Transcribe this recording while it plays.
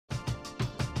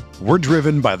We're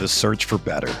driven by the search for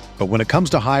better. But when it comes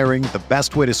to hiring, the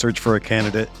best way to search for a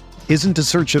candidate isn't to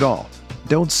search at all.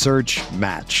 Don't search,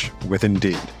 match with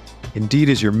Indeed. Indeed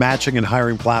is your matching and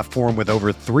hiring platform with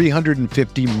over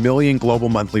 350 million global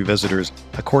monthly visitors,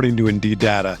 according to Indeed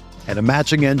data, and a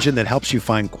matching engine that helps you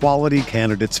find quality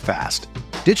candidates fast.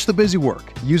 Ditch the busy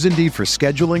work. Use Indeed for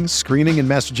scheduling, screening, and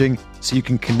messaging so you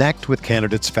can connect with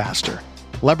candidates faster.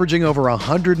 Leveraging over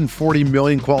 140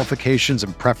 million qualifications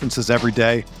and preferences every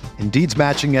day, Indeed's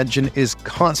matching engine is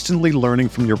constantly learning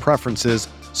from your preferences,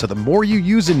 so the more you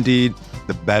use Indeed,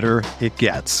 the better it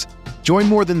gets. Join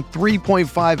more than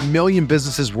 3.5 million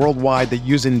businesses worldwide that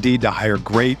use Indeed to hire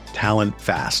great talent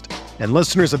fast. And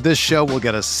listeners of this show will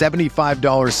get a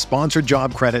 $75 sponsored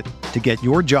job credit to get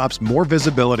your jobs more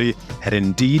visibility at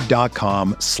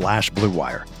Indeed.com/Blue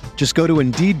Wire. Just go to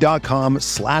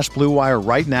Indeed.com/Blue Wire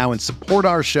right now and support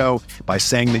our show by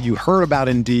saying that you heard about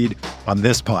Indeed on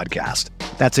this podcast.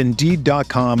 That's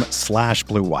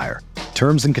Indeed.com/Blue Wire.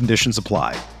 Terms and conditions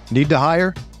apply. Need to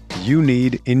hire? You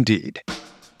need Indeed.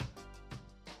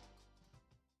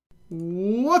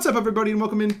 What's up, everybody, and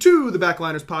welcome into the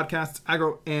Backliners podcast.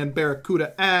 Agro and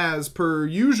Barracuda, as per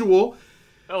usual.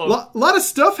 Hello. Lot of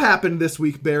stuff happened this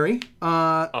week, Barry.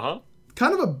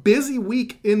 Kind of a busy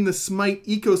week in the Smite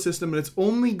ecosystem, and it's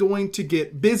only going to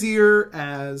get busier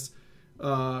as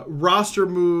roster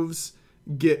moves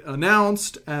get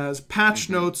announced, as patch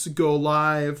notes go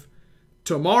live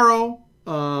tomorrow.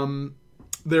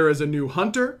 There is a new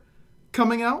Hunter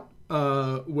coming out,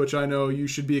 which I know you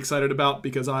should be excited about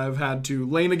because I've had to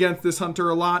lane against this Hunter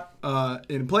a lot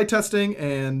in playtesting,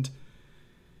 and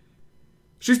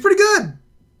she's pretty good.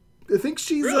 I think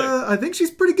she's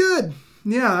pretty good.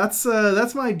 Yeah,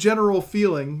 that's my general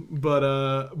feeling, but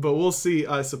we'll see,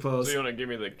 I suppose. So you want to give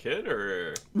me the kit,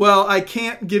 or? Well, I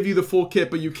can't give you the full kit,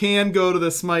 but you can go to the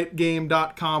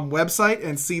SmiteGame.com website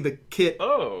and see the kit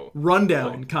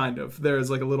rundown, kind of. There's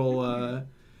like a little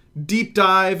deep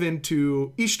dive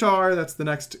into Ishtar. That's the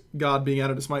next god being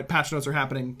added to Smite. Patch notes are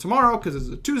happening tomorrow because it's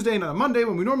a Tuesday, not a Monday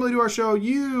when we normally do our show.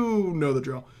 You know the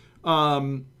drill.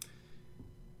 We're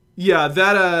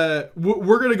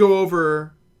going to go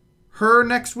over her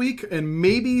next week and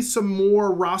maybe some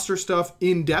more roster stuff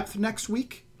in depth next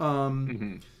week.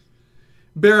 Barra,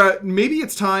 maybe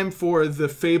it's time for the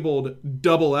fabled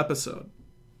double episode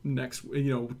next,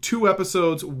 2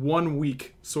 episodes, 1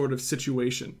 week sort of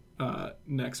situation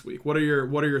next week. What are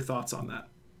your thoughts on that?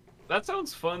 That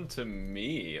sounds fun to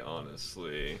me,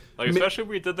 honestly. Like, especially if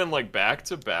we did them like back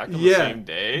to back on the same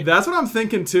day. That's what I'm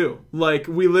thinking too. Like,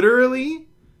 we literally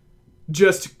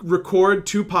just record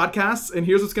 2 podcasts, and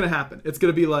here's what's going to happen. It's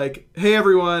going to be like, hey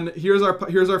everyone, here's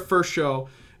our first show.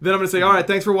 Then I'm going to say, all right,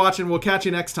 thanks for watching. We'll catch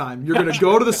you next time. You're going to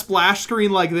go to the splash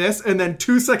screen like this, and then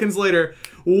 2 seconds later,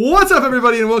 what's up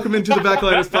everybody, and welcome into the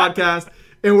Backliners podcast.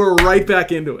 And we're right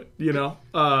back into it,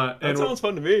 That sounds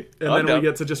fun to me. And then we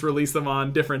get to just release them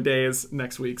on different days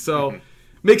next week. So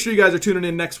make sure you guys are tuning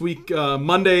in next week,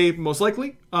 Monday most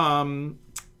likely.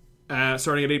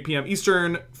 Starting at 8 p.m.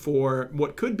 Eastern for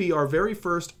what could be our very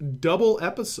first double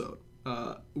episode,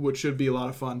 which should be a lot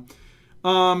of fun.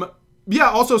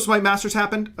 Also Smite Masters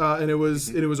happened, and it was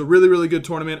a really, really good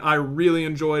tournament. I really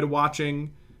enjoyed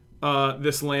watching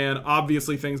this LAN.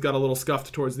 Obviously, things got a little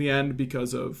scuffed towards the end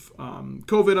because of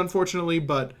COVID, unfortunately,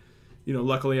 but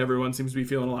luckily everyone seems to be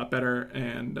feeling a lot better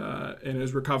and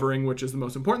is recovering, which is the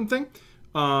most important thing.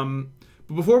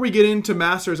 But before we get into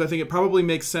Masters, I think it probably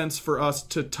makes sense for us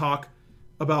to talk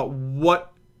about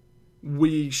what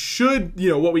we should,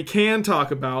 what we can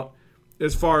talk about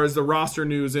as far as the roster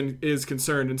news is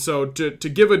concerned. And so to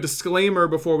give a disclaimer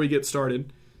before we get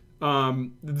started,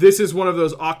 this is one of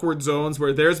those awkward zones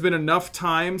where there's been enough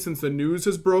time since the news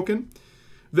has broken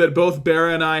that both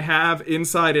Barra and I have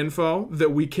inside info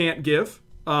that we can't give.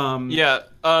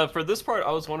 For this part,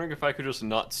 I was wondering if I could just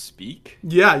not speak.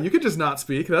 Yeah, you could just not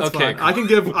speak. That's fine. Cool.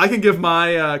 I can give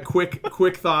my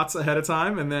quick thoughts ahead of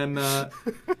time, and then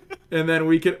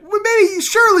we can maybe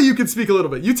surely you could speak a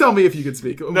little bit. You tell me if you could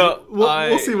speak. No,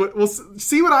 we'll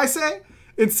see what I say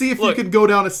and see if you could go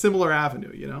down a similar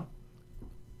avenue.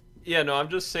 Yeah, no, I'm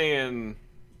just saying.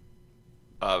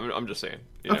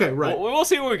 Okay, right. We'll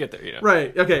see when we get there.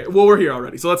 Right. Okay. Well, we're here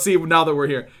already, so let's see now that we're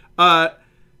here.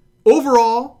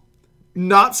 Overall,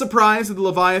 not surprised that the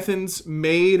Leviathans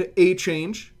made a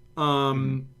change.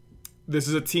 This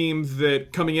is a team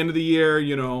that coming into the year,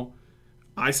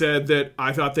 I said that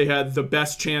I thought they had the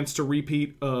best chance to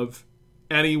repeat of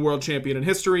any world champion in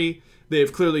history. They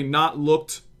have clearly not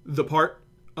looked the part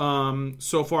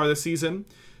so far this season.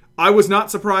 I was not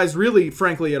surprised, really,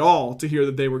 frankly, at all, to hear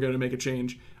that they were going to make a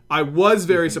change. I was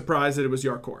very surprised that it was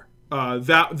Yarkor.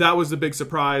 that was the big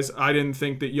surprise. I didn't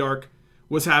think that Yark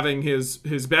was having his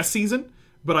best season,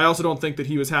 but I also don't think that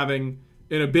he was having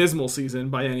an abysmal season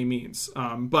by any means.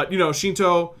 But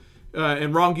Shinto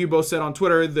and Rongyu both said on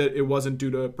Twitter that it wasn't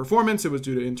due to performance; it was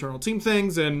due to internal team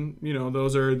things, and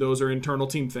those are internal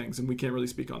team things, and we can't really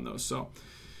speak on those. So,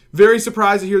 very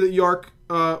surprised to hear that Yark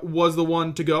was the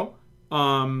one to go.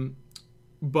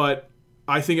 But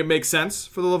I think it makes sense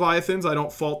for the Leviathans. I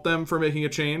don't fault them for making a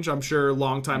change. I'm sure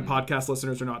longtime podcast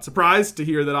listeners are not surprised to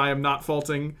hear that I am not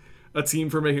faulting a team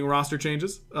for making roster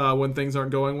changes when things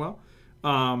aren't going well.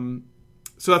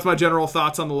 So that's my general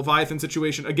thoughts on the Leviathan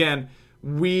situation. Again,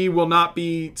 we will not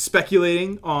be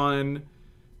speculating on,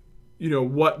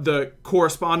 what the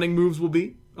corresponding moves will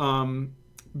be,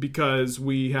 because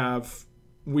we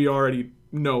already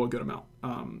know a good amount.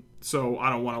 So I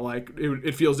don't want to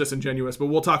it feels disingenuous, but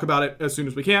we'll talk about it as soon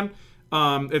as we can.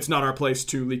 It's not our place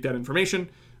to leak that information.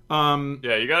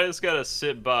 Yeah, you guys gotta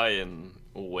sit by and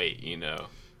wait,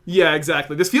 Yeah,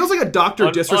 exactly. This feels like a Dr.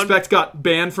 Disrespect got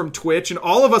banned from Twitch, and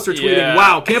all of us are tweeting,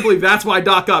 wow, can't believe that's why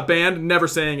Doc got banned. Never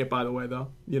saying it, by the way, though,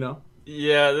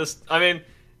 Yeah,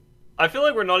 I feel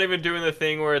like we're not even doing the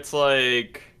thing where it's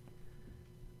like,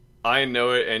 I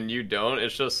know it and you don't.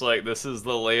 It's just like, this is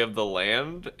the lay of the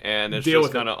land, and it's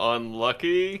just kind of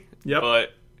unlucky. Yep.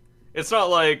 But it's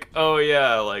not like, oh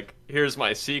yeah, like, here's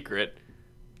my secret.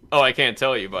 Oh, I can't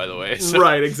tell you, by the way. So.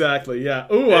 Right, exactly, yeah.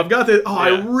 Ooh, I've got this. Oh,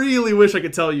 yeah. I really wish I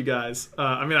could tell you guys.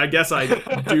 I guess I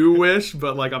do wish,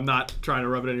 but like, I'm not trying to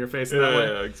rub it in your face in that way.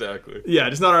 Yeah, exactly. Yeah,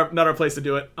 just not our place to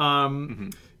do it.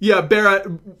 Yeah, Barrett,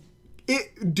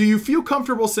 do you feel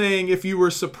comfortable saying if you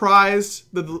were surprised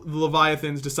that the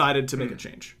Leviathans decided to make a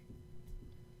change?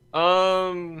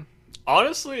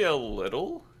 Honestly, a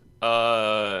little.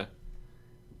 I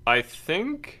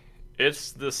think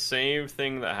it's the same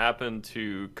thing that happened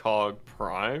to COG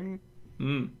Prime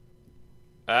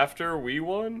after we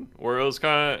won, where it was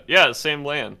kind of, the same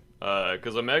land,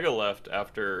 because Omega left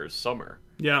after summer.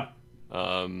 Yeah.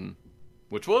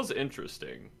 Which was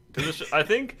interesting. Because I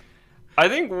think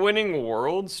winning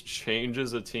Worlds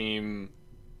changes a team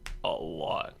a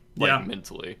lot,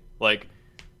 mentally. Like,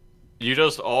 you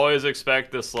just always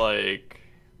expect this, like,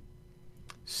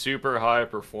 super high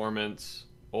performance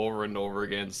over and over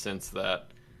again since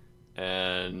that.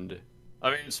 And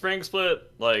Spring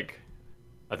Split, like,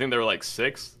 I think they were like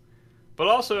 6th, but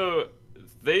also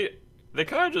they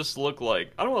kind of just look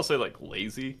like, I don't want to say like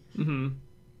lazy,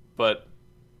 but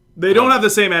they don't have the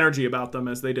same energy about them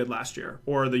as they did last year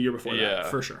or the year before that,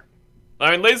 for sure.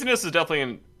 Laziness is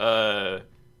definitely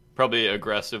probably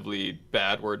aggressively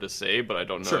bad word to say, but I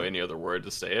don't know any other word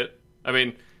to say it.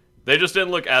 They just didn't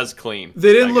look as clean.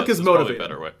 They didn't look as motivated.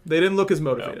 Better way. They didn't look as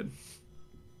motivated.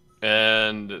 No.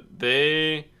 And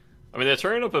they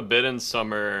turned up a bit in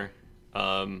summer. They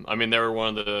were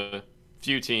one of the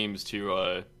few teams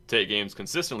to take games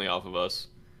consistently off of us,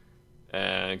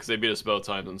 and because they beat us both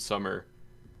times in summer.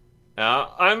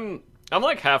 I'm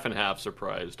like half and half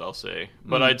surprised, I'll say,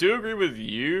 but I do agree with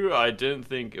you. I didn't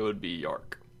think it would be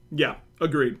Yark. Yeah,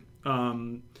 agreed.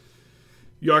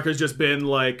 Yark has just been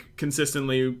like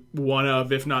consistently one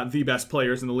of, if not the best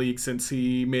players in the league since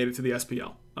he made it to the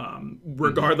SPL,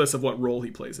 regardless of what role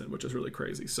he plays in, which is really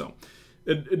crazy. So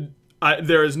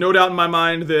there is no doubt in my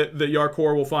mind that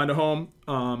Yarkor will find a home,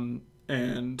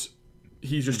 and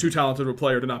he's just too talented of a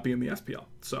player to not be in the SPL.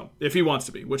 So if he wants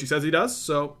to be, which he says he does,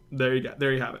 so there you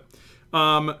have it.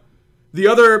 The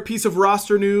other piece of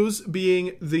roster news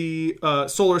being the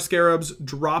Solar Scarabs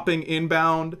dropping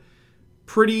inbound.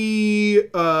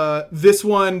 This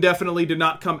one definitely did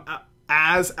not come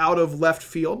as out of left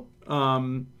field.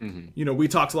 We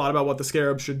talked a lot about what the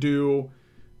Scarabs should do.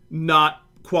 Not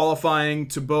qualifying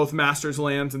to both Masters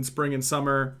lands in spring and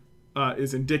summer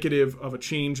is indicative of a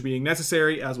change being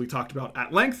necessary, as we talked about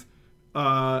at length.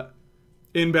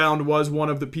 Inbound was one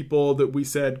of the people that we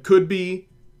said could be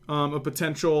a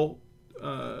potential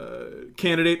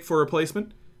candidate for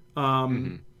replacement.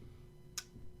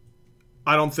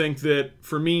 I don't think that,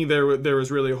 for me, there was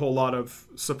really a whole lot of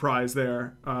surprise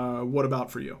there. What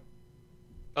about for you?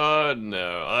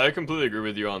 No. I completely agree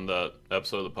with you on that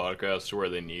episode of the podcast where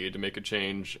they needed to make a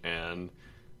change, and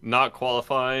not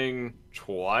qualifying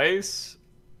twice.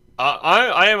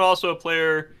 I am also a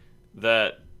player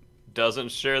that doesn't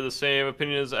share the same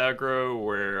opinion as Aggro,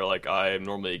 where like I am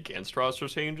normally against roster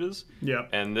changes. Yeah.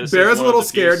 And this Bear's a little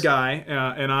scared guy,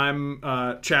 and I'm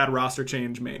Chad roster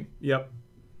change main. Yep.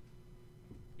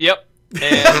 Yep.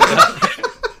 And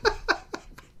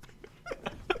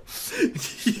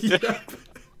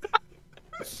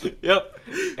yep.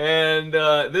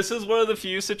 And this is one of the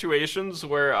few situations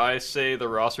where I say the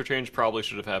roster change probably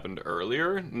should have happened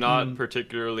earlier, not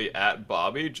particularly at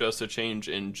Bobby, just a change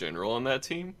in general on that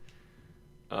team.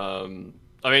 I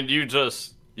mean, you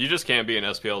just can't be an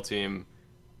SPL team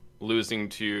losing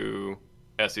to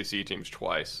SEC teams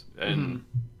twice in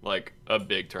like a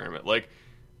big tournament. Like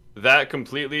that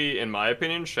completely, in my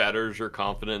opinion, shatters your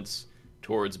confidence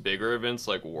towards bigger events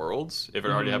like Worlds if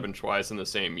it already happened twice in the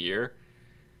same year.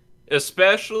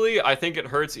 Especially, I think it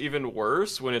hurts even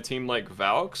worse when a team like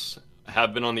Valks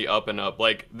have been on the up and up.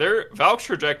 Like, their Valks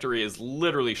trajectory is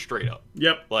literally straight up.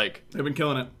 Yep. Like, they've been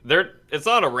killing it. It's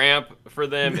not a ramp for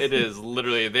them. It is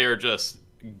literally, they're just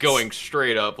going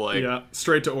straight up. Like, yeah,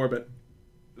 straight to orbit.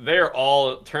 They're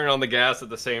all turning on the gas at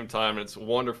the same time. And it's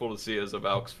wonderful to see as a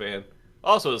Valks fan.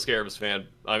 Also a Scarabs fan.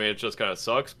 I mean, it just kind of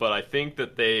sucks. But I think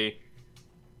that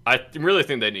I really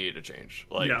think they needed a change.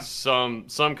 Like, some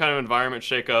kind of environment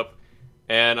shakeup.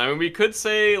 And, I mean, we could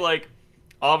say, like,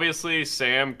 obviously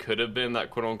Sam could have been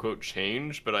that quote-unquote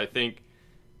change, but I think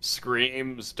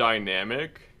Scream's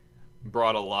dynamic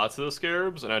brought a lot to the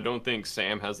Scarabs, and I don't think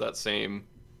Sam has that same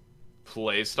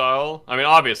play style. I mean,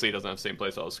 obviously he doesn't have the same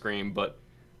play style as Scream, but,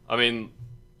 I mean,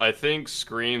 I think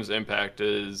Scream's impact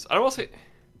is... I don't want to say...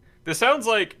 This sounds,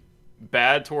 like,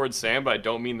 bad towards Sam, but I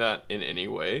don't mean that in any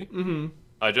way.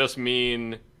 I just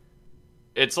mean...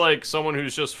 It's like someone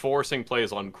who's just forcing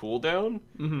plays on cooldown,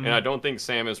 and I don't think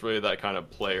Sam is really that kind of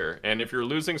player. And if you're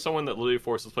losing someone that literally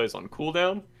forces plays on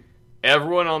cooldown,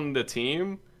 everyone on the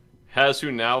team has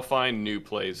to now find new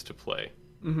plays to play.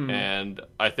 And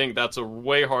I think that's a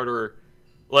way harder...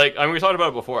 Like, I mean, we talked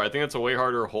about it before. I think it's a way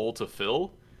harder hole to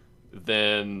fill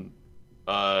than,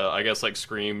 I guess, like,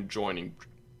 Scream joining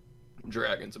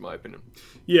Dragons, in my opinion.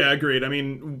 Yeah, agreed. I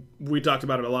mean, we talked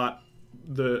about it a lot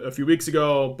a few weeks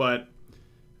ago, but...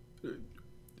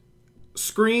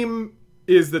 Scream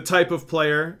is the type of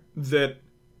player that,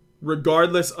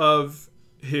 regardless of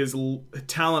his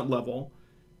talent level,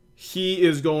 he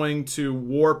is going to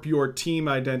warp your team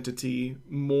identity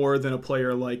more than a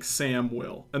player like Sam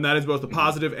will. And that is both a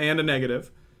positive and a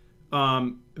negative.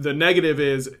 The negative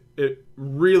is it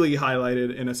really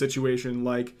highlighted in a situation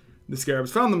like the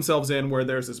Scarabs found themselves in, where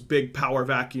there's this big power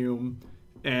vacuum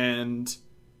and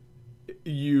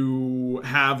you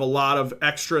have a lot of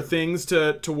extra things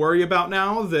to worry about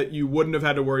now that you wouldn't have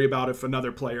had to worry about if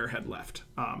another player had left.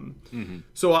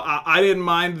 So I didn't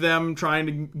mind them trying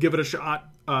to give it a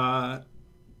shot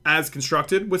as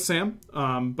constructed with Sam.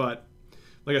 But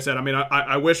like I said, I mean,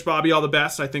 I wish Bobby all the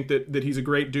best. I think that he's a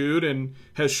great dude and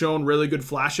has shown really good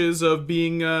flashes of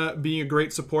being a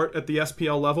great support at the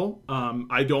SPL level.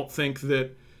 I don't think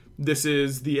that this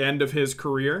is the end of his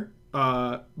career,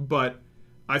 but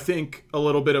I think a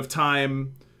little bit of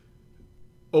time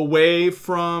away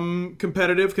from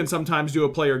competitive can sometimes do a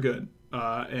player good.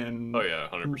 And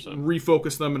 100%.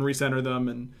 Refocus them and recenter them,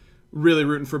 and really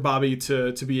rooting for Bobby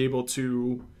to be able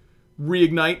to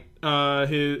reignite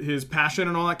his passion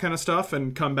and all that kind of stuff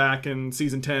and come back in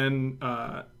season 10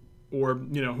 or,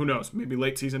 you know, who knows, maybe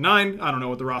late season 9. I don't know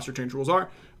what the roster change rules are,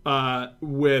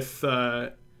 with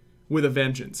a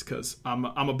vengeance, because I'm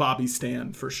a Bobby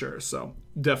stan for sure. So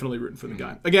definitely rooting for the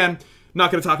guy. Again,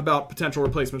 not going to talk about potential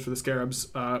replacements for the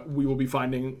Scarabs.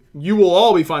 You will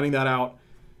all be finding that out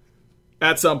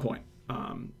at some point.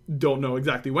 Don't know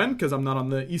exactly when, because I'm not on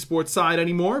the esports side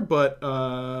anymore. But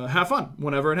have fun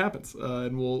whenever it happens,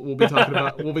 and we'll be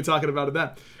talking about it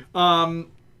then.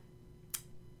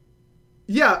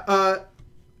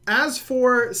 As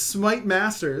for Smite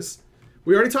Masters,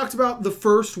 we already talked about the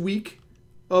first week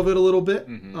of it a little bit,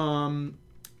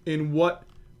 in what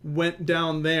went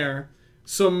down there.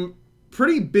 Some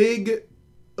pretty big,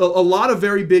 a lot of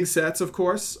very big sets, of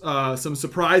course. Some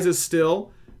surprises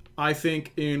still, I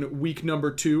think, in week number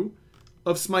 2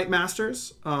 of Smite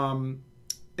Masters. And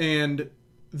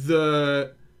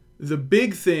the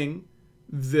big thing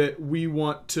that we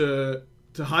want to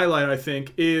highlight, I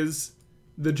think, is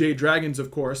the Jade Dragons, of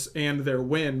course, and their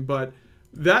win. But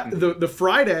that the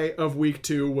Friday of week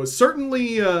 2 was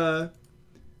certainly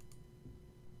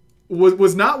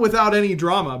was not without any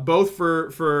drama, both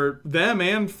for them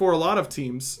and for a lot of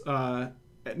teams.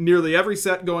 Nearly every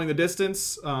set going the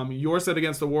distance. Your set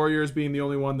against the Warriors being the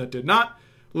only one that did not.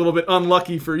 A little bit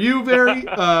unlucky for you, Barry.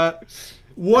 As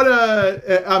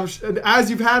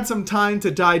you've had some time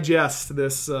to digest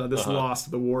this loss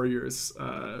to the Warriors,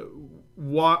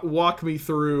 walk me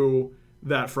through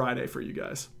that Friday for you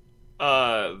guys.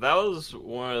 That was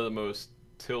one of the most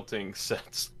tilting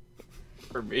sets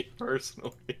for me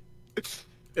personally.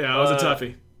 Yeah, it was a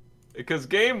toughie. Because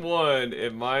game 1,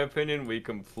 in my opinion, we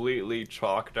completely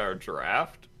chalked our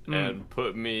draft and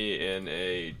put me in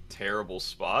a terrible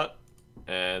spot,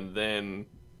 and then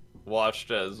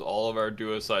watched as all of our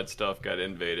duo-side stuff got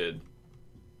invaded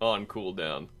on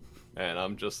cooldown. And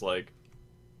I'm just like,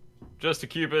 just a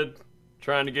Cupid,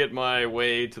 trying to get my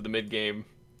way to the mid-game,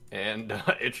 and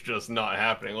it's just not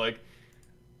happening. Like,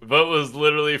 Vote was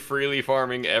literally freely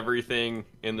farming everything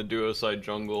in the duo-side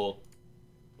jungle,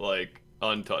 like,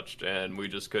 untouched, and we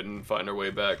just couldn't find our way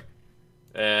back.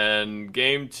 And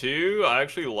game 2, I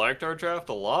actually liked our draft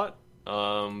a lot,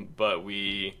 but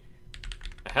we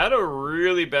had a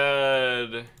really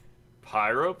bad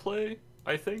pyro play,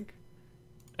 I think,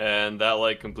 and that,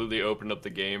 like, completely opened up the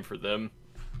game for them.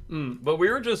 But we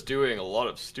were just doing a lot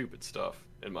of stupid stuff,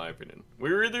 in my opinion.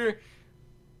 We were either...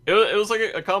 It was like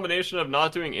a combination of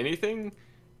not doing anything,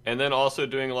 and then also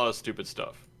doing a lot of stupid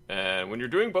stuff. And when you're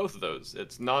doing both of those,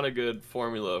 it's not a good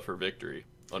formula for victory,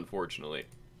 unfortunately.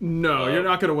 No, you're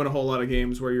not going to win a whole lot of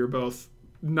games where you're both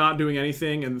not doing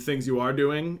anything and the things you are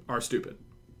doing are stupid.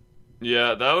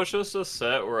 Yeah, that was just a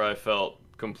set where I felt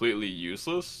completely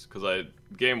useless, because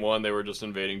game 1 they were just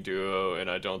invading duo,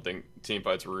 and I don't think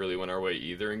teamfights really went our way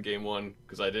either in game 1,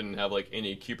 because I didn't have like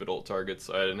any Cupid ult targets,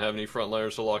 I didn't have any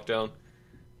frontliners to lock down.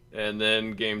 And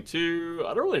then game 2,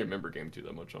 I don't really remember game 2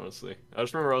 that much, honestly. I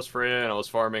just remember I was Freya and I was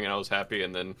farming and I was happy,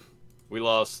 and then we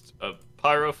lost a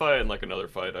pyro fight and like another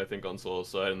fight, I think, on solo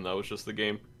side, and that was just the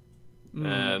game.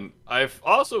 And I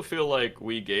also feel like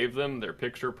we gave them their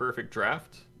picture-perfect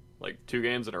draft, like 2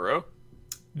 games in a row.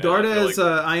 Dardez,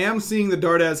 I am seeing that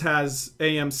Dardez has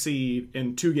AMC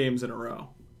in 2 games in a row.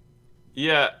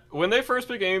 Yeah, when they first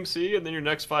pick AMC and then your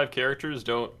next 5 characters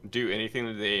don't do anything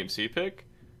that the AMC pick,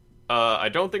 I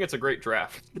don't think it's a great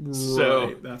draft. Right,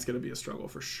 so that's going to be a struggle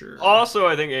for sure. Also,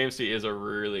 I think AMC is a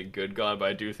really good god, but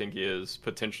I do think he is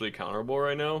potentially counterable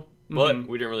right now. But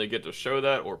we didn't really get to show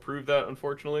that or prove that,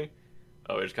 unfortunately.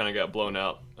 We just kind of got blown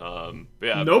out. But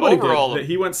yeah, nobody overall, did.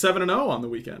 He went 7-0 on the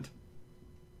weekend.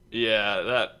 Yeah,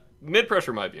 that mid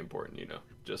pressure might be important, you know.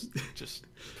 Just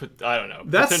put, I don't know.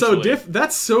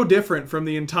 That's so different from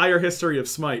the entire history of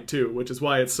Smite too, which is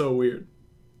why it's so weird.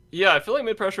 Yeah, I feel like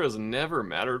mid pressure has never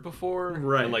mattered before.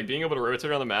 Right. And like being able to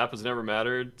rotate around the map has never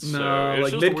mattered. No, so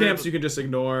like mid camps you can just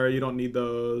ignore. You don't need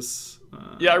those.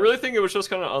 Yeah, I really think it was just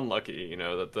kind of unlucky, you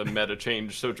know, that the meta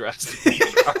changed so drastically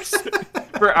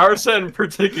for our set in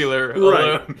particular.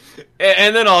 Right.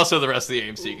 And then also the rest of the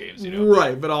AMC games, you know.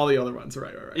 Right, but all the other ones,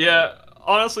 right. Yeah,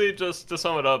 honestly, just to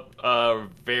sum it up,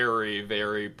 very,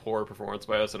 very poor performance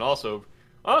by us, and also,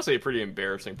 honestly, a pretty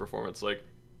embarrassing performance. Like,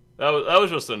 that was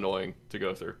just annoying to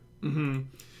go through.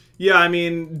 Yeah, I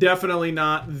mean, definitely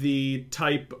not the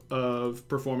type of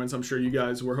performance I'm sure you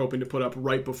guys were hoping to put up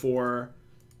right before,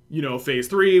 you know, phase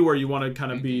 3, where you want to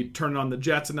kind of be turning on the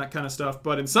jets and that kind of stuff.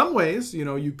 But in some ways, you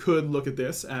know, you could look at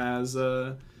this as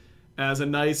a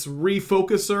nice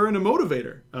refocuser and a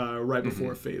motivator right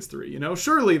before phase 3. You know,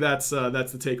 surely that's the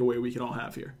takeaway we can all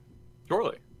have here.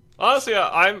 Surely, honestly,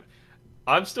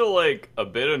 I'm still like a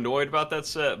bit annoyed about that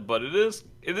set, but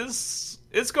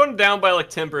it's going down by like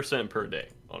 10% per day,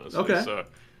 honestly. Okay. So I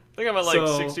think I'm at like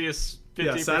 60 is 50%.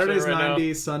 Yeah, Saturday's right 90,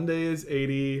 now. Sunday is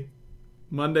 80,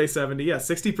 Monday 70. Yeah,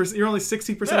 60%. You're only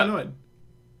 60% annoyed.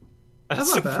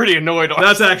 That's not bad. pretty annoyed. Honestly.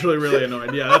 That's actually really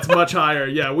annoyed. Yeah, that's much higher.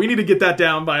 Yeah, we need to get that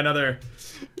down by another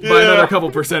couple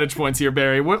percentage points here,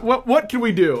 Barry. What can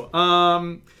we do?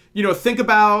 You know, think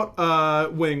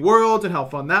about winning Worlds and how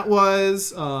fun that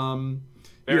was.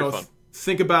 Very fun.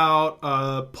 Think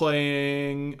about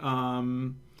playing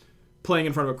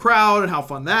in front of a crowd and how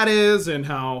fun that is, and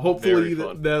how hopefully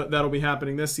that'll be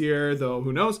happening this year, though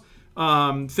who knows.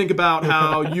 Think about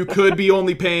how you could be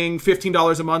only paying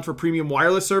 $15 a month for premium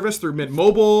wireless service through Mint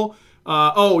Mobile.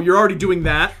 You're already doing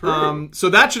that. So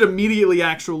that should immediately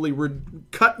actually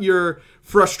cut your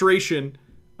frustration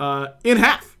in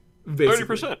half,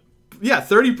 basically. 30%. Yeah,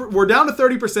 30. We're down to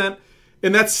 30%,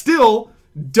 and that's still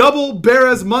double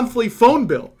Bera's monthly phone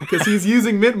bill because he's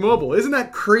using Mint Mobile. Isn't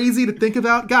that crazy to think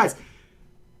about? Guys,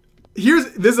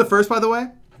 this is the first, by the way.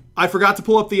 I forgot to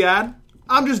pull up the ad.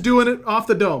 I'm just doing it off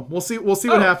the dome. We'll see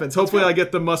what happens. Hopefully I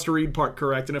get the must-read part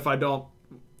correct, and if I don't,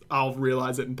 I'll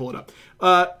realize it and pull it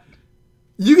up.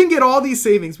 You can get all these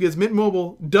savings because Mint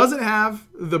Mobile doesn't have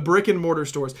the brick-and-mortar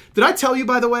stores. Did I tell you,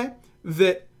 by the way,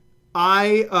 that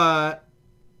I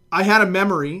had a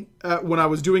memory when I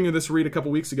was doing this read a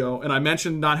couple weeks ago, and I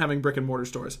mentioned not having brick-and-mortar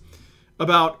stores,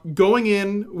 about going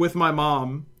in with my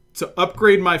mom to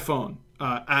upgrade my phone.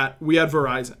 We had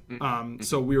Verizon,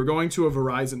 so we were going to a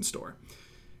Verizon store,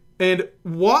 and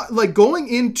going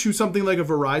into something like a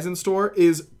Verizon store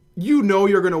is, you know,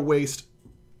 you're going to waste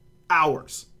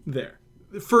hours there.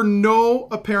 for no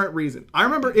apparent reason. I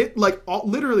remember it like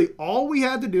literally all we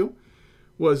had to do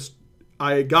was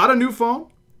I got a new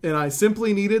phone and I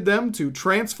simply needed them to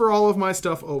transfer all of my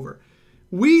stuff over.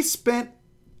 We spent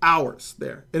hours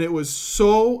there and it was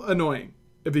so annoying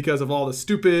because of all the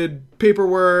stupid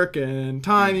paperwork and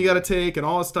time you got to take and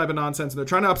all this type of nonsense. And they're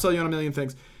trying to upsell you on a million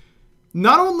things.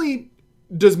 Not only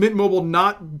does Mint Mobile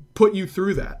not put you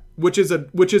through that, which is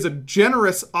a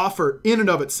generous offer in and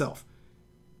of itself.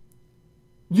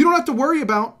 You don't have to worry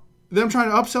about them trying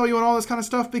to upsell you and all this kind of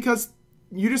stuff because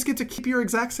you just get to keep your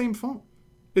exact same phone.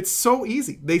 It's so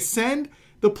easy. They send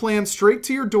the plan straight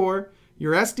to your door,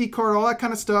 your SD card, all that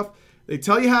kind of stuff. They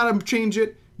tell you how to change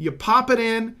it. You pop it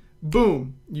in.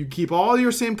 Boom. You keep all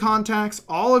your same contacts,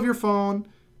 all of your phone,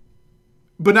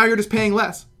 but now you're just paying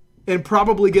less and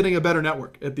probably getting a better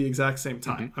network at the exact same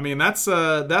time. Mm-hmm. I mean, that's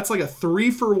like a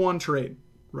 3-for-1 trade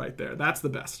right there. That's the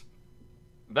best.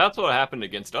 That's what happened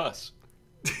against us.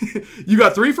 You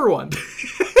got 3 for 1.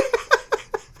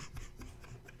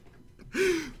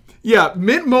 Yeah,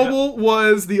 Mint Mobile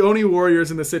was the Oni Warriors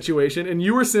in the situation, and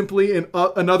you were simply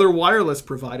another wireless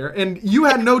provider, and you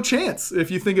had no chance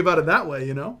if you think about it that way,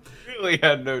 you know? Really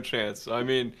had no chance. I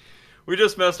mean, we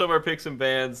just messed up our picks and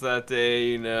bans that day,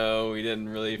 you know. We didn't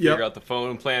really figure out the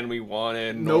phone plan we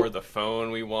wanted, nor the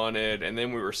phone we wanted, and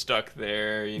then we were stuck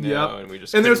there, you know, and we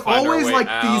just couldn't there's find always our way like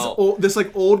out. this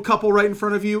like old couple right in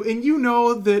front of you, and you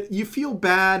know that you feel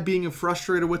bad being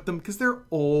frustrated with them because they're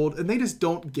old and they just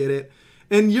don't get it.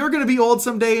 And you're going to be old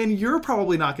someday, and you're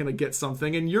probably not going to get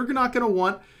something, and you're not going to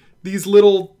want these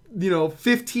little,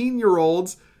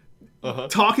 15-year-olds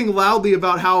talking loudly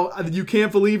about how you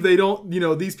can't believe they don't,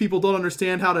 these people don't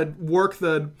understand how to work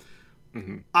the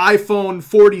iPhone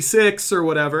 46 or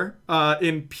whatever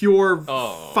in pure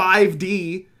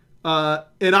 5D.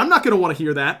 And I'm not going to want to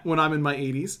hear that when I'm in my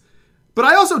 80s. But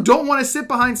I also don't want to sit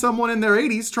behind someone in their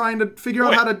 80s trying to figure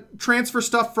out how to transfer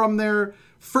stuff from their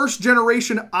first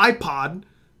generation iPod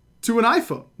to an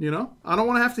iPhone, I don't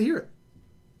want to have to hear it.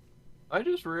 I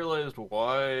just realized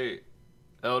why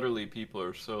elderly people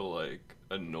are so, like,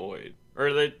 annoyed.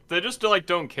 Or they just, like,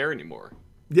 don't care anymore.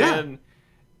 Yeah. And,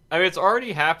 I mean, it's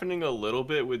already happening a little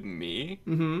bit with me.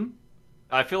 Mm-hmm.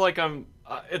 I feel like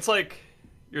it's like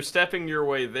you're stepping your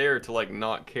way there to, like,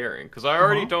 not caring. Because I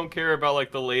already don't care about,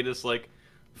 like, the latest, like,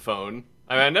 phone.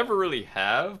 I mean, I never really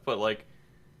have, but, like,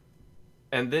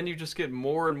 and then you just get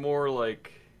more and more,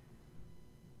 like...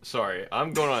 Sorry,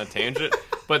 I'm going on a tangent.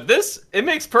 But it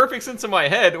makes perfect sense in my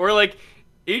head. Where, like,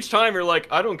 each time you're like,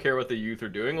 I don't care what the youth are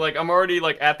doing. Like, I'm already,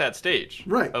 like, at that stage.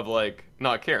 Right. Of, like,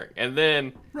 not caring. And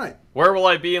then... Right. Where will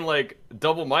I be in, like,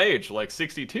 double my age? Like,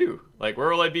 62? Like, where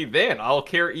will I be then? I'll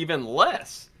care even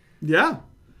less. Yeah.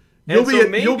 You'll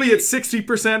be at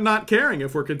 60% not caring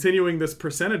if we're continuing this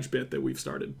percentage bit that we've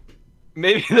started.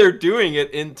 Maybe they're doing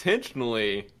it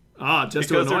intentionally... just because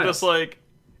to annoy they're us. just like,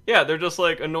 they're just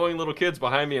like annoying little kids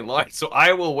behind me in line. So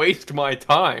I will waste my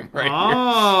time here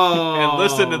and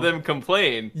listen to them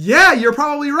complain. Yeah, you're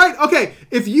probably right. Okay,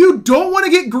 if you don't want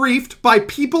to get griefed by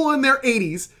people in their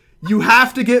 80s, you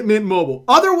have to get Mint Mobile.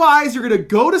 Otherwise, you're going to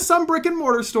go to some brick and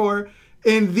mortar store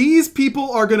and these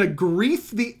people are going to grief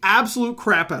the absolute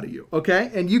crap out of you. Okay,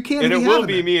 and you can't. And be it will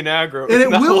be that. me and Agro. And it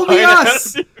will be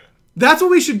us. That's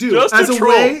what we should do as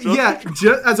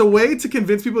a way to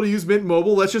convince people to use Mint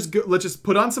Mobile. Let's just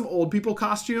put on some old people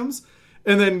costumes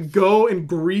and then go and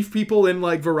grief people in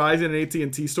like Verizon and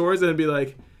AT&T stores and be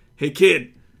like, "Hey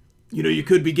kid, you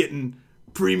could be getting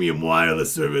premium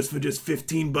wireless service for just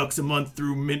 $15 a month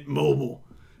through Mint Mobile."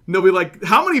 And they'll be like,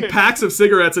 "How many packs of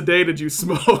cigarettes a day did you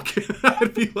smoke?" And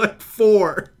I'd be like,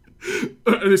 4.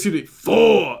 Excuse me,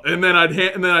 4. And then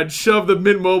I'd shove the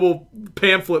Mint Mobile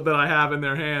pamphlet that I have in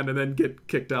their hand and then get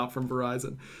kicked out from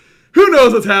Verizon. Who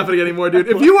knows what's happening anymore, dude?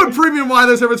 If you want premium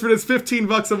wireless service for just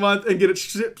 $15 a month and get it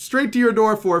shipped straight to your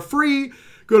door for free,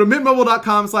 go to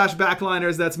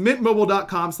mintmobile.com/backliners. That's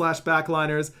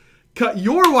mintmobile.com/backliners. Cut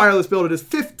your wireless bill to just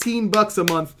 $15 a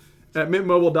month at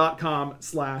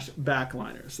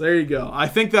mintmobile.com/backliners. There you go. I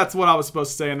think that's what I was supposed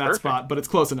to say in that spot, but it's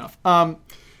close enough.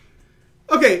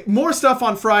 Okay, more stuff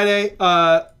on Friday.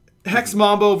 Hex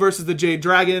Mambo versus the Jade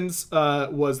Dragons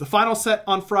was the final set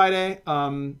on Friday.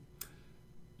 I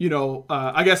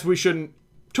guess we shouldn't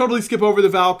totally skip over the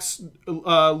Valks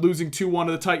losing 2-1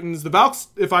 to the Titans. The Valks,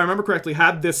 if I remember correctly,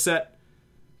 had this set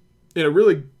in a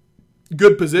really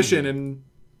good position and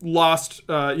lost.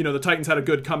 The Titans had a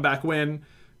good comeback win.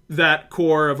 That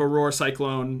core of Aurora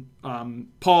Cyclone,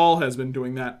 Paul has been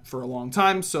doing that for a long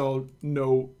time, so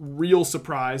no real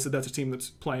surprise that that's a team that's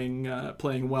playing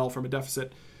well from a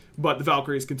deficit. But the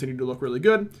Valkyries continue to look really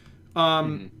good.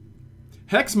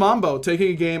 Hex Mambo taking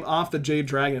a game off the Jade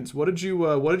Dragons. What did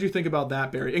you think about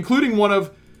that, Barry? Including one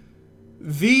of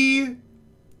the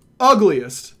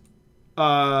ugliest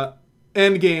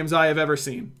end games I have ever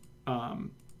seen.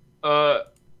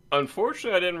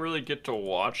 Unfortunately, I didn't really get to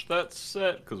watch that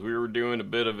set because we were doing a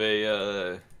bit of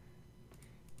a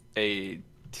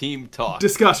team talk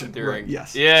discussion during right,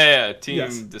 yes. Yeah,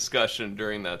 team discussion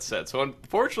during that set. So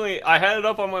unfortunately, I had it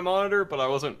up on my monitor, but I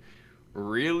wasn't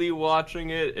really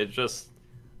watching it. It just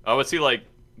I would see like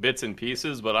bits and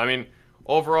pieces, but I mean,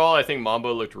 overall, I think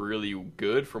Mambo looked really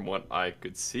good from what I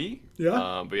could see.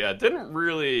 Yeah. But yeah, I didn't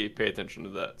really pay attention to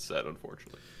that set,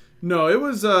 unfortunately. No, it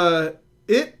was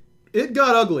it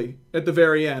got ugly at the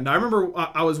very end. I remember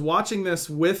I was watching this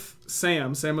with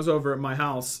Sam. Sam was over at my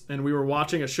house, and we were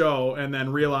watching a show, and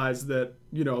then realized that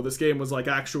this game was like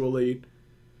actually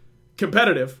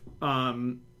competitive,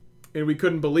 and we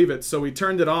couldn't believe it. So we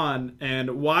turned it on and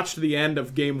watched the end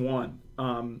of Game 1.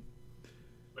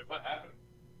 Wait, what happened?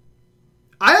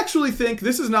 I actually think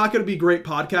this is not going to be great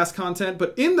podcast content,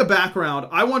 but in the background,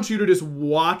 I want you to just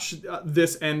watch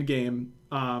this end game.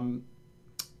 I'm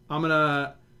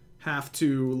gonna have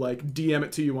to like DM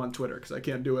it to you on Twitter because I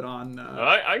can't do it on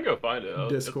I can go find it.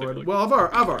 Discord. Well,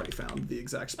 I've already found the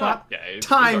exact spot. Yeah,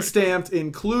 time-stamped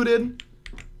included.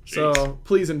 Jeez. So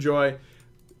please enjoy.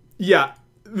 Yeah,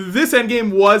 this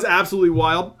endgame was absolutely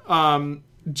wild.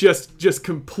 Just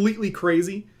completely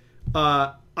crazy.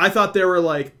 I thought there were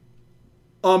like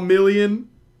a million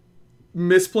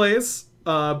misplays,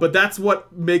 but that's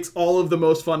what makes all of the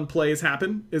most fun plays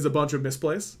happen is a bunch of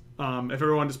misplays.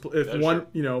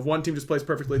 If one team just plays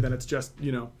perfectly, then it's just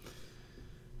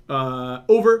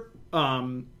over.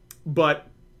 But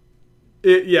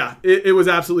it was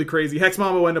absolutely crazy. Hex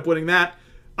Mambo ended up winning that.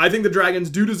 I think the Dragons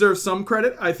do deserve some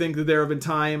credit. I think that there have been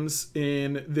times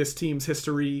in this team's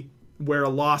history where a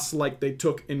loss like they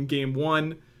took in Game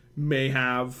 1 may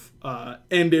have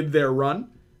ended their run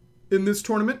in this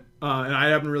tournament. And I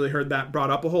haven't really heard that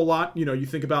brought up a whole lot. You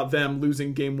think about them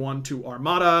losing Game 1 to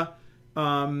Armada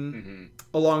a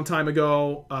long time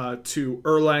ago, to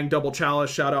Erlang Double Chalice,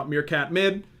 shout out Meerkat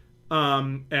Mid.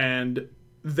 And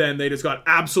then they just got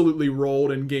absolutely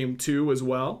rolled in Game 2 as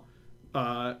well.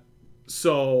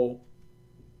 So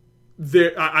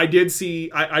there, I did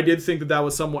think that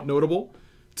was somewhat notable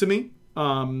to me.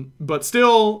 But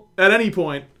still, at any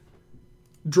point,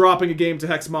 dropping a game to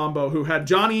Hex Mambo, who had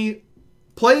Johnny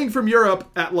playing from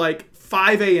Europe at like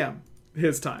 5 a.m.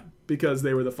 his time because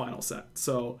they were the final set.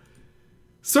 So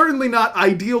certainly not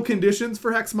ideal conditions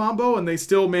for Hex Mambo, and they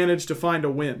still managed to find a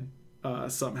win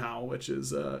somehow, which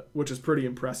is pretty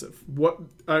impressive. What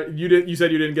you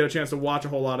said you didn't get a chance to watch a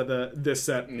whole lot of this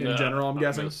set in general, I'm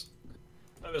guessing.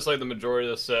 I missed like the majority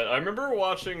of the set. I remember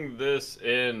watching this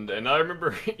end, and I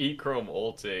remember Echrome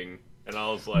ulting, and I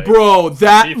was like, bro,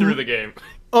 he threw the game.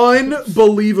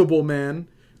 Unbelievable, man.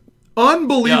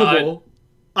 Unbelievable.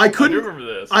 Yeah, I do remember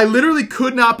this. I literally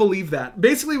could not believe that.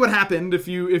 Basically what happened, if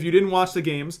you didn't watch the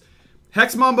games,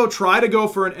 Hex Mambo try to go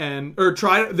for an end, or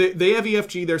they have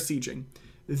EFG, they're sieging.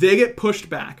 They get pushed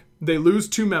back. They lose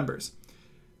 2 members.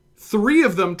 3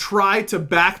 of them try to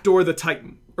backdoor the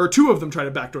Titan, or 2 of them try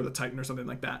to backdoor the Titan or something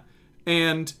like that,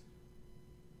 and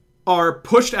are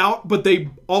pushed out, but they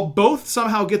both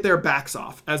somehow get their backs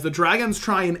off. As the Dragons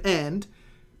try and end,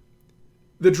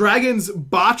 the Dragons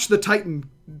botch the Titan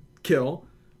kill.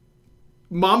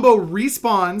 Mambo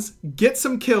respawns, gets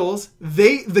some kills.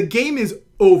 The game is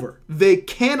over. They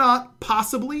cannot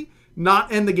possibly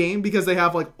not end the game because they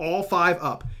have like all 5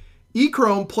 up.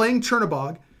 Echrome playing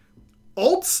Chernobog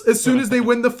ults as soon as they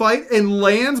win the fight and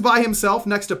lands by himself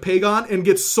next to Pagon and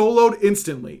gets soloed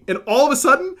instantly. And all of a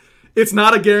sudden, it's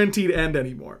not a guaranteed end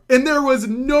anymore. And there was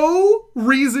no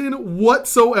reason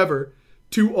whatsoever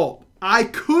to ult. I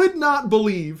could not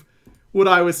believe what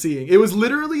I was seeing. It was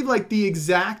literally like the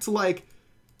exact like,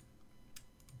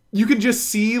 you could just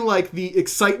see like the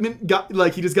excitement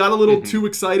he just got a little too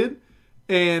excited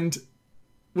and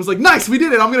was like, nice, we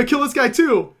did it. I'm going to kill this guy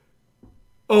too.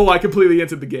 Oh, I completely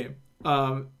entered the game.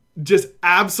 Just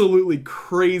absolutely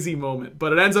crazy moment,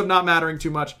 but it ends up not mattering too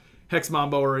much. Hex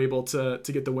Mambo are able to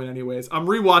get the win anyways. I'm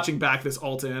rewatching back this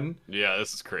ult in. Yeah,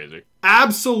 this is crazy.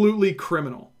 Absolutely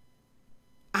criminal.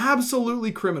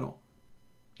 Absolutely criminal.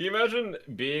 Can you imagine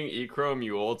being Echrome,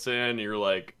 you ult in, you're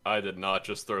like, I did not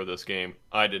just throw this game.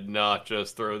 I did not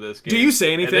just throw this game. Do you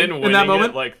say anything in that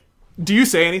moment? Do you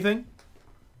say anything?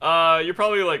 You're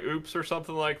probably like, oops, or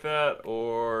something like that.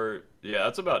 Or, yeah,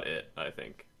 that's about it, I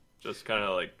think. Just kind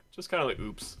of like,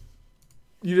 oops.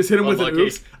 You just hit him with an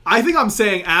oops? I think I'm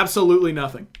saying absolutely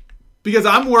nothing. Because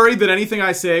I'm worried that anything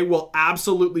I say will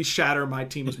absolutely shatter my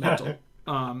team's mental.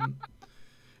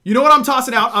 You know what I'm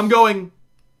tossing out? I'm going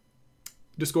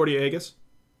Discordia Aegis.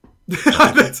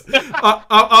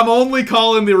 I'm only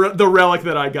calling the relic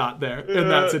that I got there in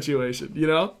that situation. You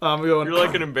know, I'm going. You're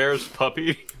like an embarrassed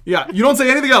puppy. Yeah, you don't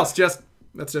say anything else.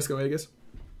 Let's just go Aegis,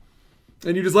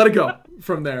 and you just let it go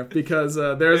from there because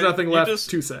there's nothing left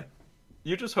to say.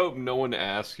 You just hope no one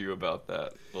asks you about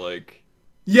that, like.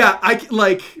 Yeah,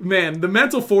 man, the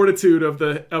mental fortitude of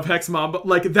Hexmon,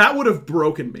 like that would have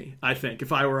broken me, I think,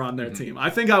 if I were on their team. I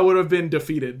think I would have been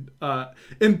defeated.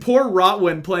 And poor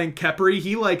Rotwin playing Khepri,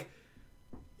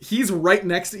 he's right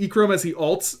next to Ikram as he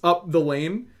ults up the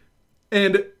lane.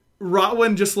 And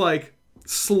Rotwin just like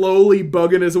slowly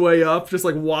bugging his way up, just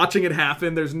like watching it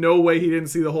happen. There's no way he didn't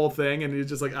see the whole thing, and he's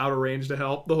just like out of range to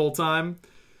help the whole time.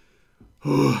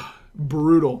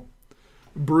 Brutal.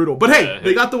 But hey,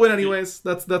 they got the win anyways.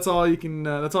 That's all you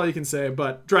can say.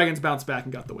 But Dragons bounced back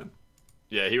and got the win.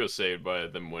 Yeah, he was saved by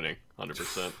them winning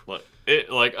 100%.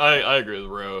 I agree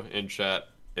with Ro in chat.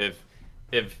 If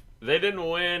they didn't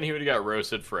win, he would have got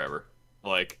roasted forever.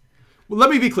 Well, let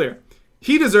me be clear.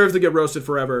 He deserves to get roasted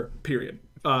forever. Period.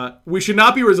 We should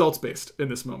not be results based in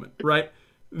this moment, right?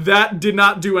 That did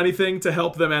not do anything to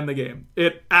help them end the game.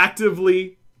 It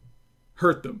actively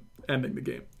hurt them ending the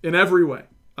game in every way.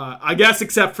 I guess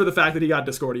except for the fact that he got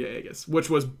Discordia Aegis,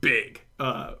 which was big,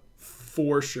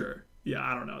 for sure. Yeah,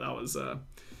 I don't know.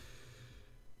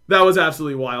 That was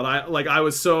absolutely wild. I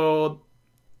was so...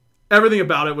 Everything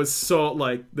about it was so,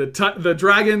 like, the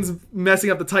Dragons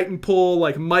messing up the Titan pull,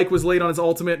 like, Mike was late on his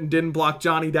ultimate and didn't block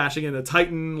Johnny dashing into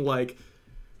Titan, like...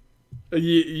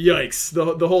 Yikes.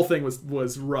 The whole thing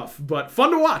was rough, but fun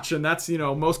to watch, and that's,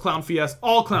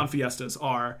 all Clown Fiestas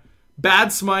are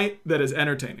bad smite that is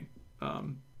entertaining.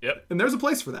 Yep. And there's a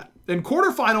place for that. And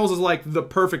quarterfinals is like the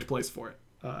perfect place for it.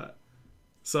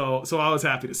 So I was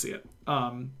happy to see it.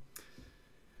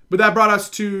 But that brought us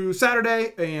to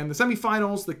Saturday and the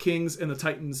semifinals, the Kings and the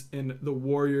Titans and the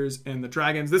Warriors and the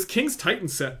Dragons. This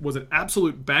Kings-Titans set was an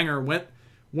absolute banger. Went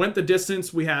the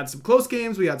distance. We had some close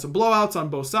games. We had some blowouts on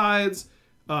both sides.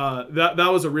 That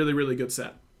was a really, really good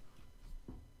set.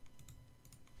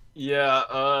 Yeah,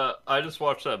 I just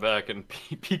watched that back, and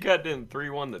Picard didn't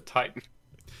 3-1 the Titan.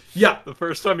 Yeah, the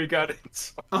first time he got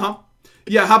it.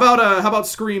 Yeah, how about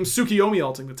Scream Tsukiyomi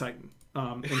ulting the Titan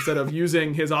instead of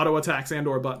using his auto attacks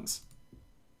and/or buttons?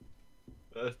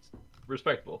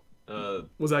 Respectable.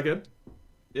 Was that good?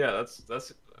 Yeah,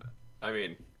 that's. I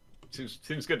mean,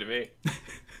 seems good to me.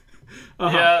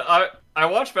 Yeah, I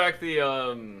watched back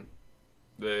the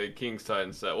Kings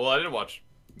Titans set. Well, I didn't watch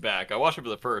back. I watched it for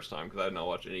the first time because I did not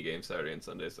watch any games Saturday and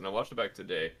Sundays, and I watched it back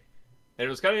today. And it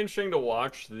was kind of interesting to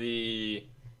watch the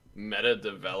meta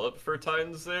develop for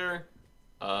Titans there,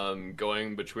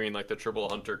 going between like the triple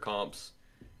hunter comps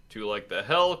to like the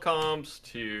hell comps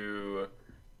to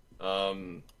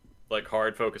like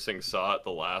hard focusing Sot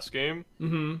the last game.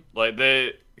 Mm-hmm. Like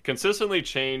they consistently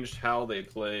changed how they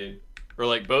played, or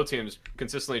like both teams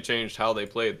consistently changed how they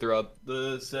played throughout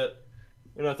the set.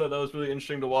 And I thought that was really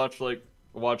interesting to watch.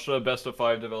 Watch a best of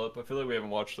 5 develop. I feel like we haven't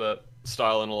watched that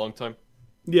style in a long time.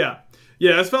 Yeah,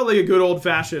 it felt like a good old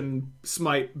fashioned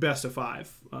Smite best of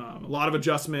 5. A lot of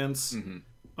adjustments,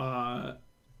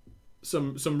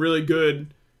 some really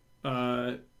good,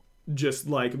 just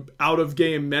like out of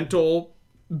game mental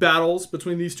battles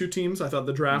between these two teams. I thought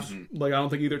the draft, I don't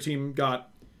think either team got,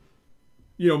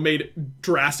 made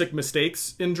drastic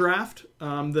mistakes in draft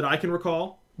that I can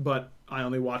recall. But I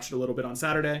only watched a little bit on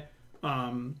Saturday.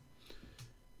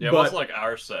 Yeah, it wasn't like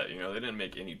our set, they didn't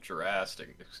make any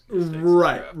drastic mistakes.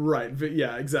 Right.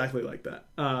 Yeah, exactly like that.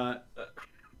 That'd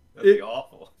be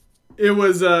awful. It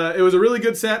was a really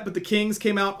good set, but the Kings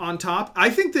came out on top. I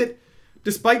think that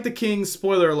despite the Kings,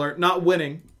 spoiler alert, not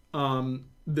winning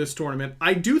this tournament,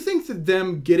 I do think that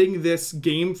them getting this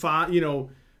game 5,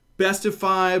 best of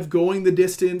 5, going the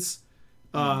distance,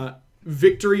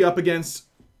 victory up against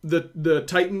the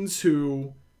Titans,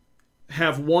 who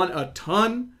have won a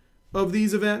ton of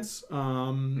these events,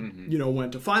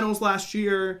 went to finals last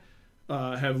year,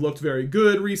 have looked very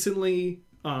good recently.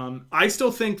 I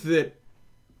still think that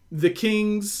the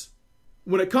Kings,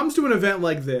 when it comes to an event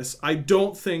like this, I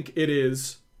don't think it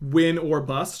is win or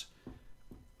bust.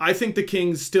 I think the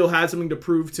Kings still had something to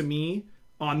prove to me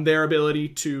on their ability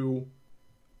to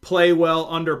play well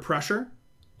under pressure.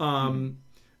 And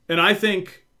I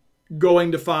think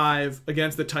going to 5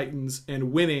 against the Titans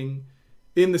and winning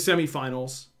in the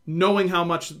semifinals, knowing how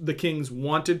much the Kings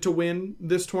wanted to win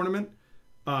this tournament,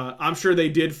 I'm sure they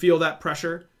did feel that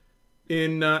pressure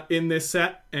in this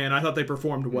set, and I thought they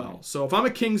performed well. So if I'm a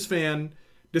Kings fan,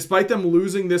 despite them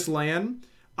losing this LAN,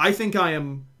 I think I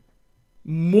am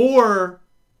more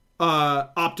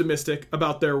optimistic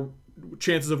about their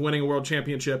chances of winning a world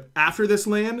championship after this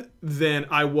LAN than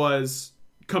I was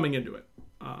coming into it.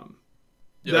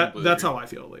 That's how I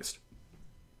feel, at least.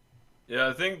 Yeah,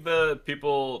 I think that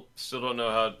people still don't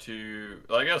know how to.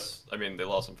 I mean, they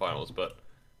lost some finals, but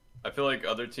I feel like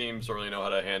other teams don't really know how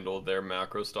to handle their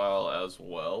macro style as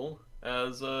well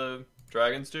as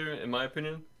Dragons do, in my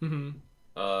opinion.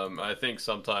 Mm-hmm. I think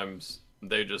sometimes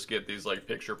they just get these like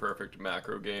picture perfect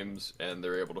macro games and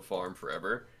they're able to farm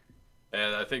forever.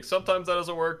 And I think sometimes that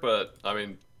doesn't work, but I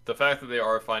mean, the fact that they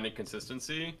are finding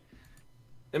consistency,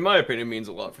 in my opinion, means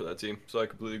a lot for that team. So I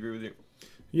completely agree with you.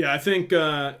 Yeah, I think,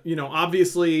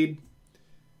 obviously,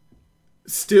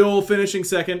 still finishing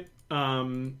second.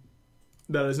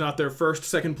 That is not their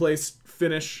second place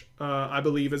finish, I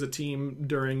believe, as a team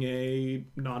during a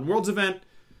non-Worlds event.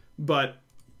 But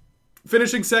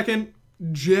finishing second,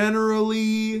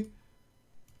 generally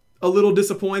a little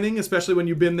disappointing, especially when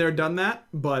you've been there, done that.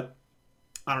 But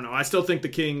I don't know. I still think the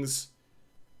Kings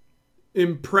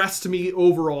impressed me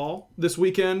overall this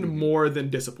weekend more than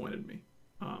disappointed me.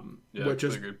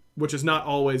 Which has not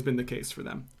always been the case for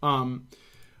them.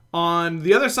 On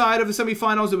the other side of the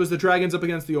semifinals, it was the Dragons up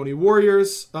against the Oni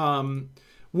Warriors.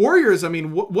 Warriors, I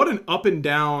mean, what an up and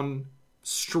down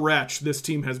stretch this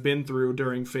team has been through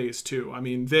during Phase 2. I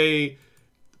mean, they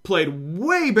played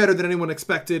way better than anyone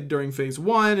expected during Phase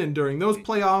 1 and during those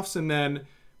playoffs, and then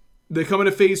they come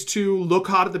into Phase 2, look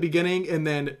hot at the beginning, and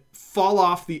then fall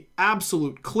off the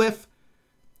absolute cliff.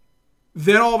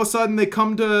 Then all of a sudden they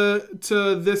come to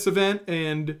this event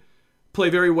and play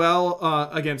very well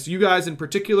against you guys in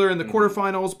particular in the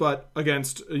quarterfinals, but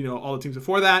against all the teams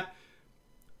before that.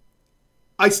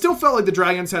 I still felt like the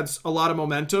Dragons had a lot of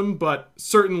momentum, but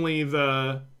certainly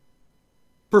the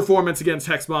performance against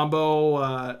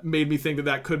Hexbombo made me think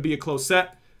that could be a close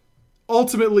set.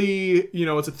 Ultimately,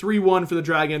 it's a 3-1 for the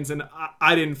Dragons, and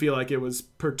I didn't feel like it was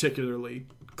particularly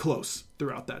close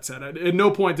throughout that set. At no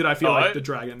point did I feel like the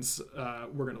Dragons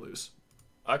were going to lose.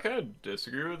 I kind of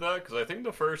disagree with that because I think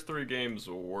the first 3 games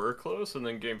were close, and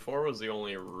then Game 4 was the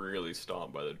only really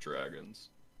stomped by the Dragons.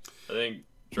 I think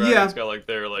Dragons got like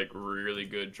their like really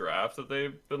good draft that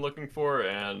they've been looking for,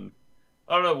 and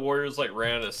I don't know, Warriors like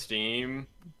ran out of steam,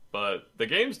 but the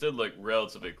games did look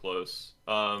relatively close.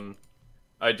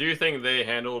 I do think they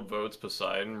handled Votes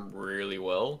Poseidon really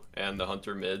well, and the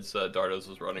Hunter mids that Dardos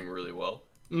was running really well.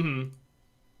 Mm-hmm.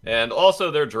 And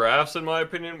also their drafts, in my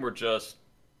opinion, were just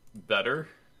better.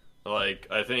 Like,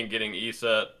 I think getting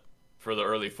ESET for the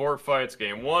early fort fights,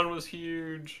 Game 1 was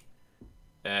huge.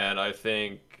 And I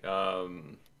think,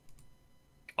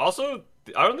 also,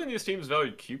 I don't think these teams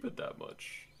valued Cupid that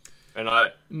much. And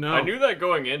I knew that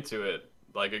going into it,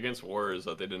 like against Warriors,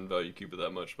 that they didn't value Cupid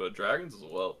that much, but Dragons as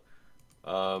well.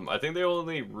 I think they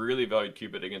only really valued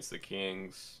Cupid against the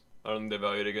Kings. I don't think they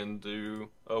valued it against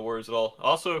Warriors at all.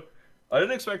 Also, I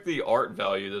didn't expect the art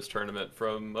value this tournament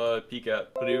from PCAT,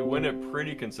 but he win it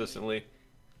pretty consistently.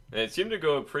 And it seemed to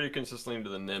go pretty consistently into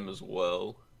the NIM as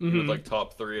well. He was like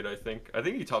top 3'd, I think. I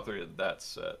think he top 3'd that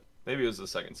set. Maybe it was the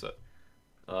second set.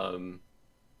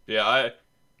 Yeah,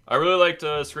 I really liked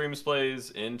Scream's plays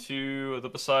into the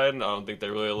Poseidon. I don't think they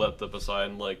really let the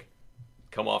Poseidon like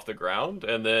come off the ground.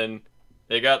 And then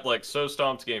they got like so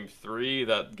stomped Game 3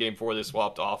 that Game 4 they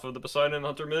swapped off of the Poseidon and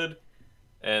Hunter mid.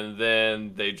 And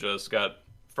then they just got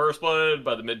first blooded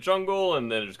by the mid jungle,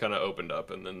 and then it just kind of opened up,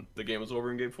 and then the game was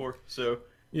over in Game 4. So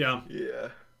yeah.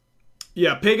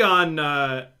 Pagon.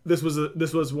 This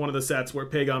was one of the sets where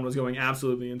Pagon was going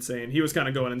absolutely insane. He was kind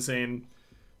of going insane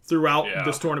throughout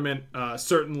this tournament.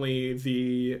 Certainly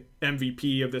the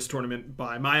MVP of this tournament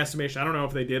by my estimation. I don't know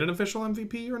if they did an official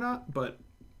MVP or not, but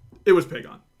it was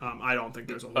Pagon. I don't think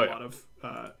there's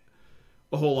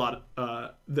a whole lot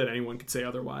that anyone could say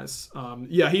otherwise.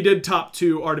 He did top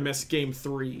 2 Artemis Game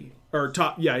 3 or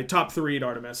top 3'd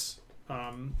Artemis.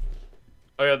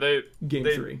 Game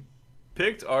 3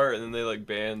 picked art, and then they like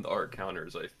banned art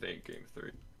counters. I think Game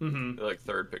 3. Mm-hmm. They like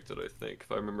third picked it. I think,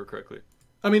 if I remember correctly.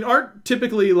 I mean, art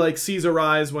typically like sees a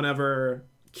rise whenever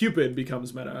Cupid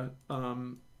becomes meta.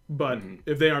 But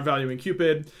if they aren't valuing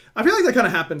Cupid, I feel like that kind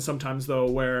of happens sometimes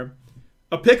though, where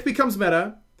a pick becomes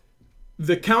meta.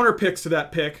 The counter picks to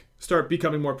that pick start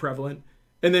becoming more prevalent.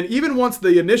 And then even once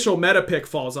the initial meta pick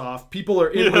falls off, people are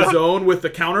in the zone with the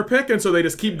counter pick, and so they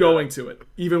just keep going to it,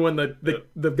 even when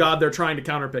the god they're trying to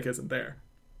counter pick isn't there.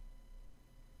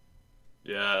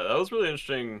 Yeah, that was really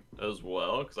interesting as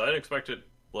well, because I didn't expect it,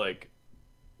 like,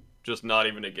 just not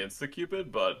even against the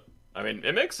Cupid, but, I mean,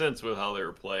 it makes sense with how they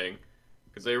were playing,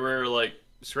 because they were, like,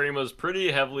 Scream was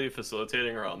pretty heavily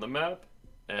facilitating around the map,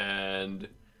 and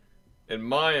in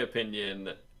my opinion,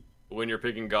 when you're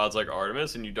picking gods like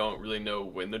Artemis and you don't really know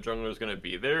when the jungler is going to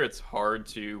be there, it's hard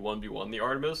to 1v1 the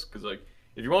Artemis, because like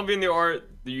if you 1v in the Art,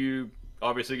 you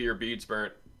obviously get your beads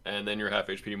burnt, and then you're half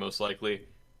HP most likely,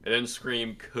 and then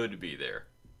Scream could be there,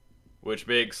 which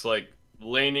makes like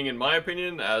laning, in my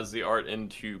opinion, as the Art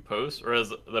into post, or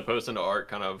as the post into Art,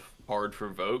 kind of hard for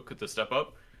Vote to step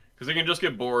up, because he can just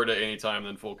get bored at any time and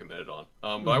then full committed on.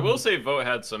 But I will say Vote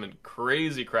had some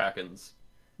crazy Krakens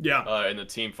in the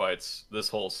team fights this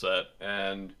whole set,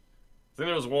 and I think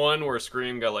there was one where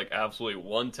Scream got like absolutely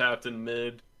one-tapped in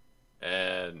mid,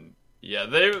 and yeah,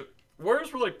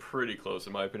 Warriors were like pretty close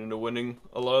in my opinion to winning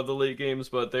a lot of the late games,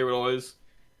 but they would always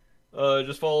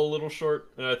just fall a little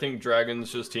short, and I think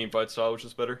Dragon's just team fight style was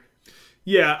just better.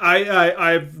 Yeah,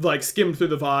 I've like skimmed through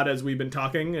the VOD as we've been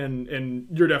talking, and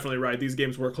you're definitely right. These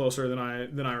games were closer than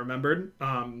I remembered.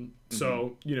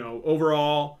 So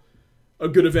overall, a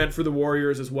good event for the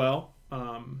Warriors as well.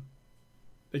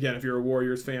 Again, if you're a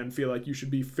Warriors fan, feel like you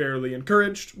should be fairly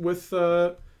encouraged with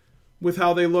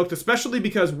how they looked, especially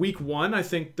because week 1, I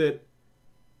think that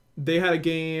they had a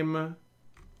game.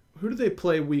 Who did they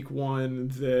play week 1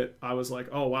 that I was like,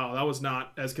 oh wow, that was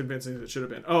not as convincing as it should have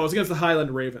been? Oh, it was against the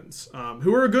Highland Ravens,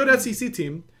 who are a good SEC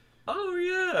team. Oh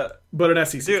yeah, but an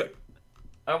SEC team.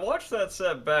 I watched that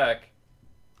set back,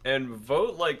 and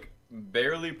Vote like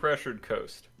barely pressured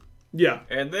Coast. Yeah.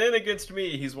 And then against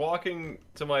me, he's walking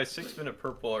to my 6-minute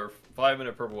purple or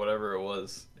 5-minute purple, whatever it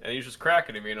was, and he's just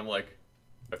cracking at me, and I'm like,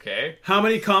 okay. How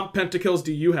many comp pentakills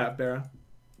do you have, Barra?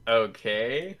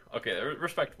 Okay,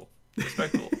 respectable.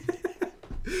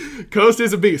 Coast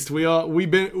is a beast.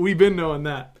 We've been knowing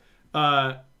that.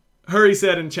 Hurry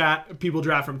said in chat, people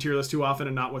draft from tier list too often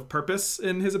and not with purpose,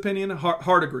 in his opinion.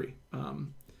 Hard agree.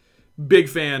 Big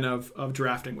fan of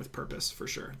drafting with purpose, for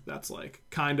sure. That's like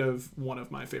kind of one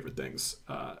of my favorite things,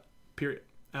 period.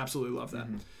 Absolutely love that.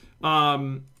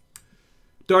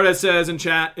 Dardez says in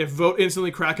chat, if Vote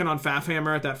instantly cracking on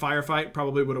Fafhammer at that firefight,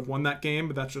 probably would have won that game,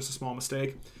 but that's just a small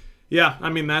mistake. Yeah, I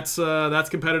mean, that's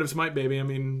competitive smite, baby. I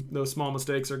mean, those small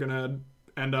mistakes are going to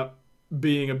end up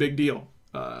being a big deal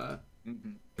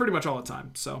pretty much all the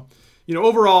time. So,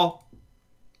 overall,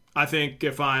 I think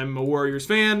if I'm a Warriors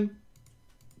fan,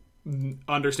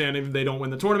 understanding that they don't win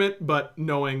the tournament, but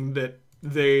knowing that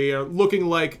they are looking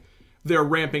like they're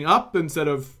ramping up instead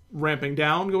of ramping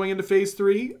down going into phase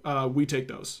 3, we take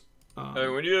those.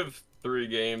 When you have 3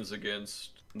 games against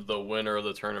the winner of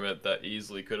the tournament that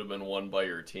easily could have been won by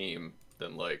your team,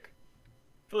 then like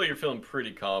I feel like you're feeling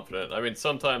pretty confident. I mean,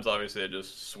 sometimes obviously it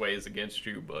just sways against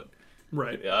you, but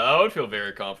right. Yeah, I would feel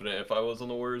very confident if I was on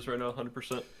the Warriors right now,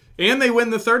 100%. And they win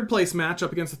the 3rd place match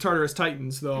up against the Tartarus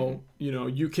Titans, though.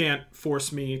 You can't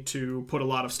force me to put a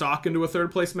lot of stock into a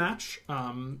 3rd place match,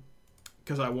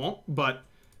 because I won't. But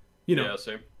yeah,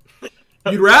 same.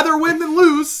 You'd rather win than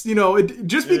lose,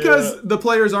 just because the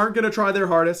players aren't going to try their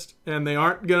hardest and they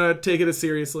aren't going to take it as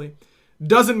seriously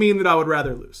doesn't mean that I would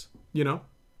rather lose,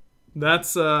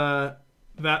 That's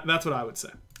that's what I would say.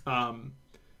 And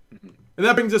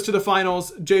that brings us to the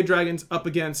finals. Jade Dragons up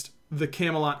against the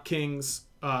Camelot Kings.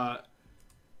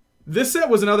 This set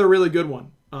was another really good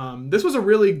one. This was a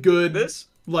really good this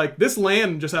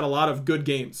LAN just had a lot of good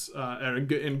games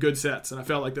in good sets, and I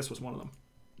felt like this was one of them.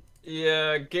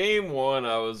 Yeah, game 1,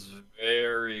 I was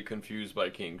very confused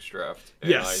by King's draft. And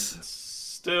yes. I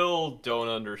still don't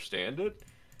understand it.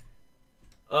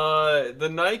 The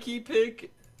Nike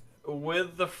pick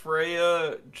with the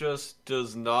Freya just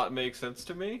does not make sense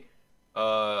to me.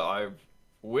 I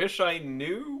wish I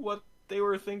knew what they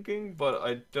were thinking, but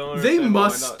I don't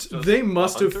understand. They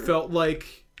must have felt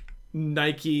like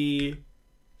Nike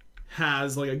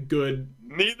has like a good...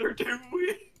 Neither do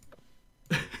we.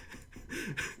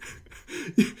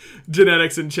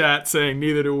 Genetics in chat saying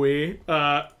neither do we.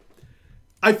 I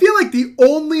feel like the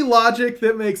only logic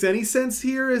that makes any sense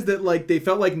here is that like they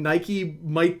felt like Nike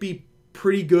might be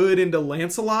pretty good into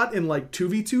Lancelot in like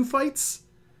 2v2 fights.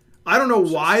 I don't know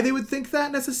why they would think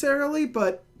that necessarily,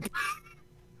 but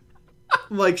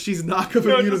like she's not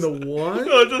gonna be in the one.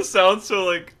 No, it just sounds so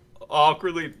like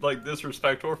awkwardly like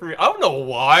disrespectful for me. I don't know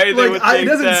why they would think it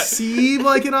doesn't that. seem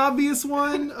like an obvious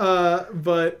one,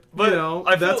 but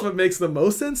that's what makes the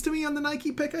most sense to me on the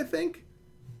Nike pick, I think.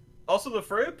 Also, the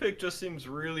Freya pick just seems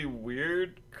really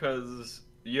weird because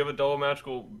you have a double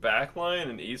magical backline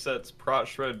and Eset's Prot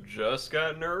Shred just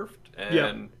got nerfed.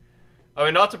 And I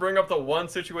mean, not to bring up the one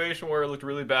situation where it looked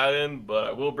really bad in, but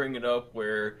I will bring it up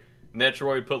where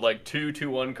Netroid put like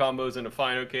 2-2-1 combos into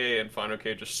FineOK and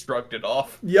FineOK just struck it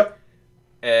off. Yep.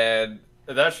 And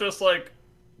that's just like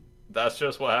that's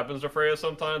just what happens to Freya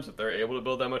sometimes. If they're able to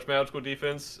build that much magical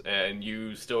defense and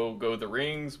you still go the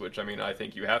rings, which I mean, I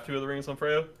think you have to go the rings on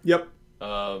Freya. Yep.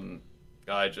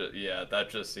 That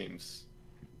just seems.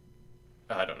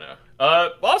 I don't know.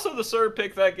 Also, the Serb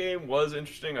pick that game was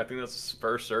interesting. I think that's the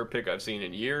first Serb pick I've seen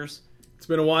in years. It's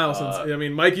been a while since. I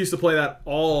mean, Mike used to play that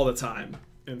all the time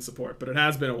in support, but it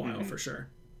has been a while for sure.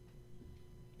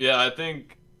 Yeah,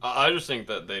 I just think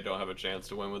that they don't have a chance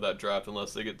to win with that draft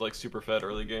unless they get like super fed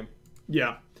early game.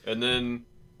 Yeah. And then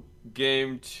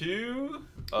game 2.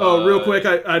 Real quick,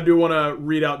 I do want to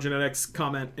read out Genetics'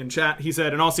 comment in chat. He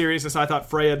said, in all seriousness, I thought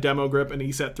Freya, Demo Grip, and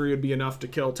ESET 3 would be enough to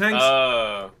kill tanks.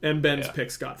 And Ben's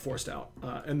picks got forced out.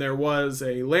 And there was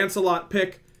a Lancelot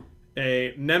pick,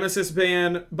 a Nemesis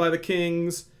ban by the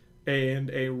Kings, and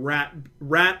a Rat,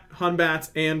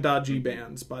 Hunbats, and Daji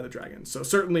bans by the Dragons. So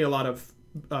certainly a lot of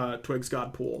Twigs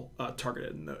God pool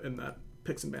targeted in that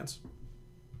picks and bans.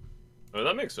 Oh,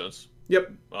 that makes sense.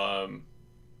 Yep.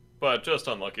 But just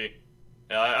unlucky.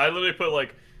 I literally put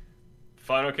like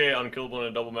Final K, Unkillable, and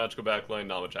a double magical backline,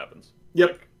 not much happens. Yep.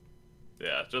 Like,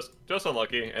 yeah, just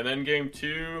unlucky. And then game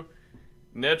 2,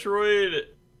 Netroid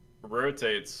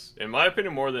rotates, in my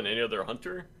opinion, more than any other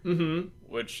hunter. Mm-hmm.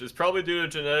 Which is probably due to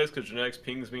Genetics, because Genetics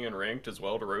pings me in ranked as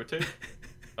well to rotate.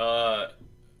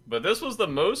 But this was the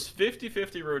most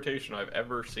 50-50 rotation I've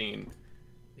ever seen.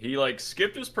 He like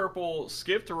skipped his purple,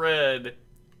 skipped red.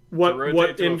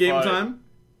 What in game time?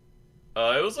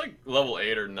 It was like level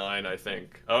 8 or 9, I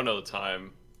think. I don't know the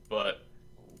time, but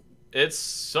that's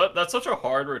such a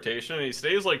hard rotation. And he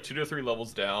stays like 2 to 3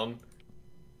 levels down,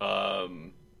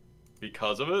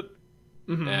 because of it.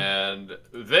 Mm-hmm. And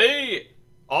they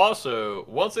also,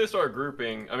 once they start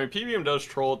grouping, I mean, PBM does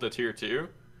troll at the tier 2,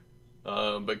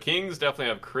 but Kings definitely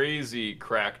have crazy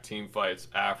crack team fights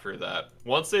after that.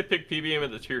 Once they pick PBM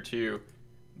at the tier 2,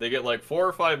 they get like 4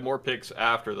 or 5 more picks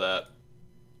after that,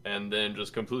 and then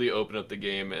just completely open up the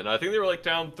game. And I think they were like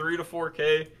down 3 to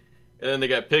 4K, and then they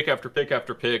got pick after pick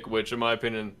after pick, which in my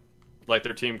opinion, like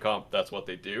their team comp, that's what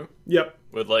they do. Yep.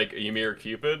 With like Ymir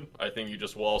Cupid, I think you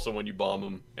just wall someone, you bomb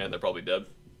them, and they're probably dead.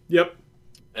 Yep.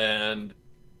 And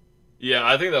yeah,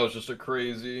 I think that was just a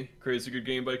crazy good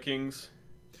game by Kings.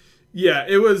 Yeah,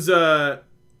 it was.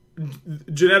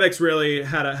 Genetics really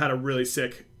had a really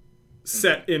sick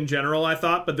set in general, I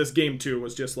thought, but this game 2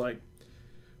 was just like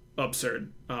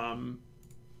absurd.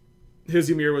 His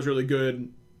Ymir was really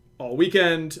good all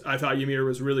weekend. I thought Ymir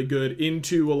was really good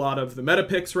into a lot of the meta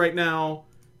picks right now.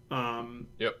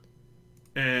 Yep.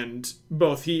 And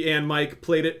both he and Mike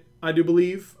played it, I do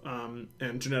believe.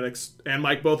 And Genetics and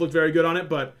Mike both looked very good on it,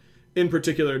 but in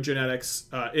particular, Genetics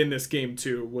in this game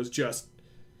 2 was just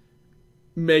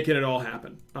making it all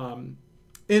happen. And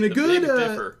a good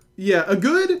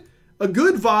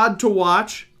VOD to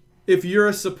watch if you're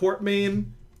a support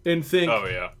main and think,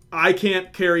 I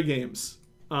can't carry games.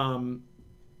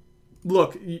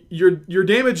 Look, your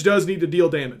damage does need to deal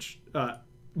damage,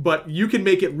 but you can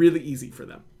make it really easy for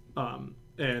them.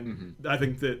 I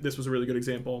think that this was a really good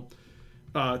example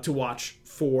to watch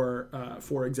for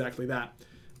exactly that.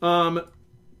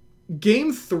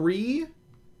 Game 3,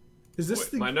 is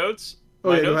this my notes?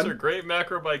 My notes are great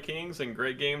macro by Kings and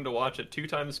great game to watch at 2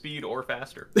 times speed or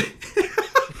faster.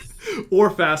 Or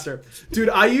faster. Dude,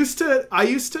 I used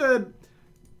to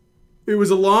it was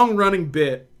a long running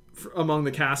bit among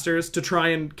the casters to try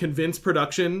and convince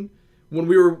production when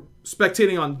we were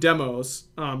spectating on demos,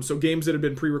 so games that had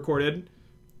been pre-recorded,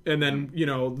 and then, you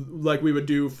know, like we would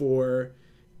do for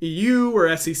EU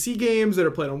or SEC games that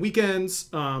are played on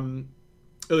weekends,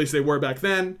 at least they were back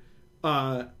then,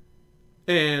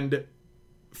 and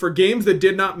for games that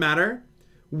did not matter,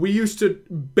 we used to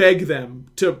beg them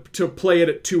to play it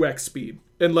at 2x speed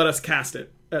and let us cast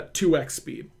it at 2x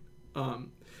speed.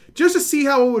 Just to see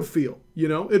how it would feel, you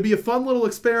know? It'd be a fun little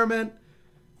experiment.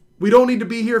 We don't need to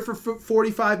be here for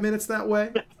 45 minutes that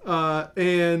way.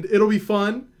 And it'll be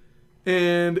fun.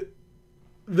 And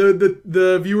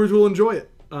the viewers will enjoy it.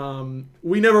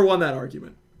 We never won that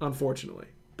argument, unfortunately.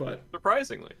 But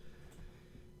surprisingly.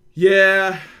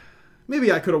 Yeah.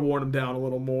 Maybe I could have worn them down a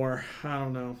little more. I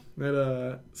don't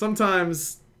know.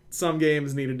 Sometimes some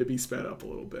games needed to be sped up a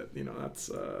little bit. You know, that's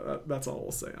all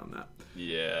we'll say on that.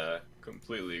 Yeah,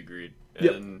 completely agreed.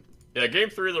 And yeah, game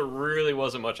 3 there really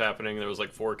wasn't much happening. There was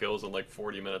like 4 kills in like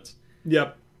 40 minutes.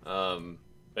 Yep. And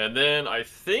then I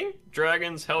think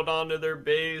Dragons held on to their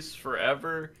base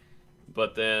forever,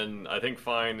 but then I think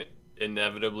Fine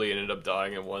inevitably ended up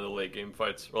dying in one of the late game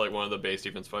fights, or like one of the base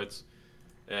defense fights.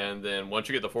 And then once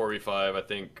you get the 4v5, I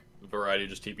think Variety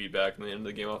just TP'd back in the end of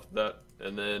the game off of that.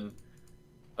 And then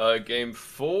Game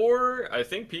 4, I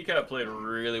think PCAP played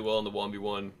really well in the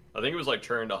 1v1. I think it was like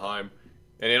turn to Heim,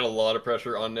 and he had a lot of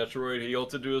pressure on Netroid. He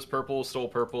ulted to his purple, stole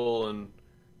purple, and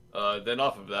then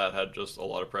off of that had just a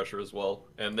lot of pressure as well.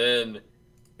 And then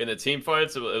in the team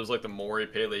fights, it was like the Mori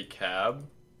Pele cab.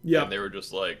 Yeah. And they were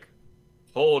just like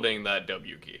holding that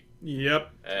W key.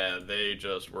 Yep. And they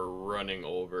just were running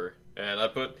over. And I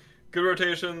put good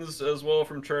rotations as well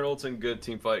from Chernolts and good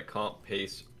team fight comp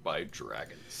pace by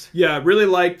Dragons. Yeah, really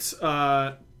liked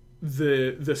the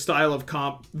style of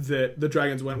comp that the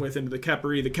Dragons went with into the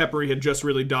Khepri. The Khepri had just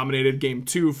really dominated Game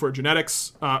 2 for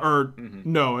Genetics.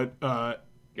 Game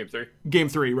 3? Game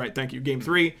 3, right, thank you. Game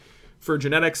 3 for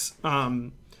Genetics.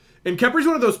 And Khepri's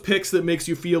one of those picks that makes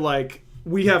you feel like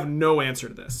we have no answer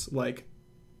to this. Like,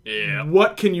 yeah,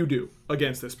 what can you do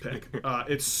against this pick?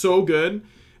 It's so good.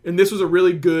 And this was a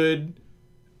really good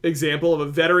example of a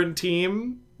veteran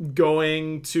team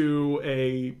going to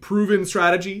a proven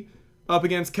strategy up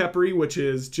against Khepri, which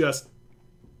is just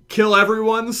kill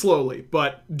everyone slowly,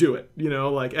 but do it. You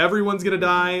know, like everyone's going to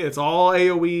die. It's all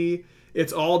AoE.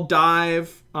 It's all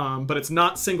dive, but it's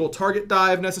not single target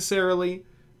dive necessarily.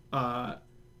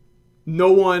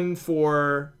 No one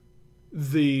for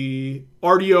the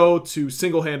RDO to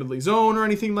single-handedly zone or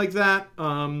anything like that,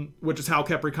 which is how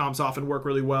Khepri comps often work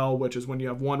really well, which is when you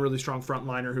have one really strong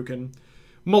frontliner who can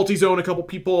multi-zone a couple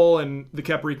people and the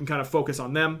Khepri can kind of focus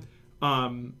on them.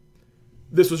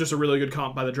 This was just a really good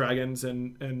comp by the Dragons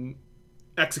and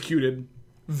executed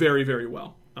very, very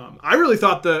well. I really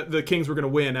thought the Kings were going to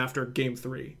win after Game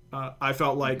 3. I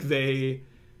felt like they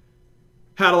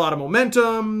had a lot of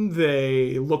momentum.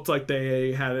 They looked like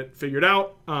they had it figured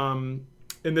out. And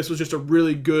this was just a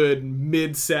really good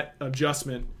mid-set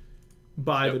adjustment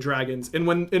by the Dragons. And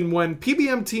when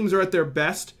PBM teams are at their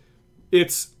best,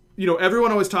 it's, you know,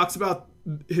 everyone always talks about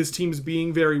his teams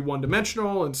being very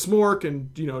one-dimensional and smork and,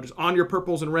 you know, just on your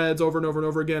purples and reds over and over and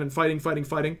over again and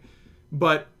fighting.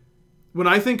 But when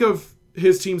I think of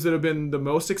his teams that have been the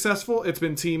most successful, it's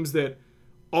been teams that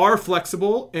are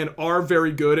flexible and are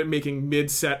very good at making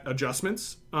mid-set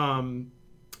adjustments. And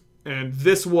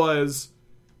this was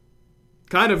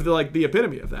kind of the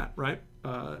epitome of that, right?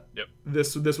 Yep.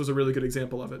 This was a really good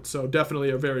example of it. So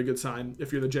definitely a very good sign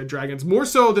if you're the Jade Dragons. More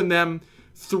so than them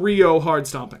 3-0 hard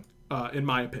stomping, in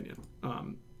my opinion.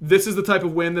 This is the type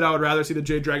of win that I would rather see the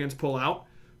Jade Dragons pull out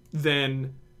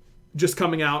than just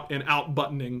coming out and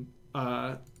out-buttoning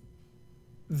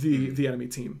the enemy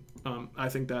team. I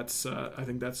think that's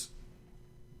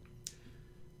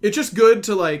it's just good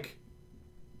to like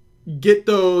get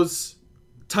those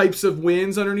types of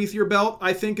wins underneath your belt,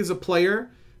 I think, as a player,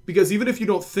 because even if you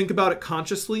don't think about it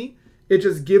consciously, it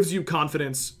just gives you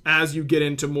confidence as you get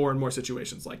into more and more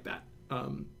situations like that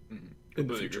in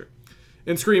the future.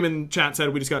 And Scream in chat said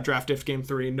we just got draft diffed Game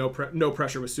 3, no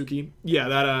pressure with Suki.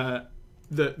 Yeah,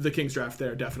 that the Kings draft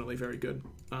there definitely very good.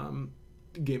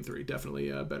 Game 3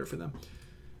 definitely better for them.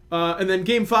 And then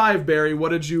Game 5, Barry,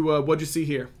 what'd you see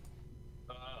here?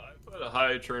 I put a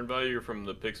high churn value from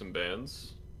the picks and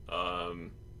bans,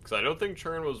 because I don't think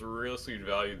churn was realistically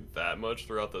valued that much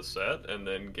throughout the set. And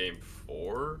then Game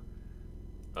 4,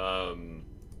 I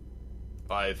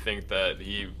think that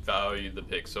he valued the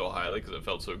pick so highly because it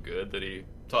felt so good that he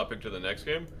top picked to the next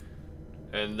game.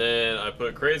 And then I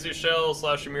put crazy shell /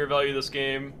 Shamir value this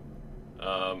game.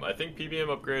 I think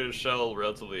PBM upgraded Shell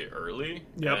relatively early,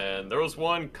 and there was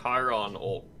one Chiron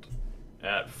ult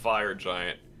at Fire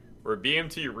Giant where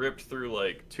BMT ripped through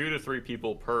like 2 to 3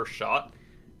 people per shot,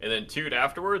 and then 2'd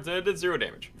afterwards, and it did 0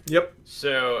 damage. Yep.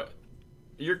 So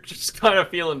you're just kind of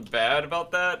feeling bad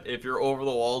about that if your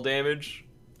over-the-wall damage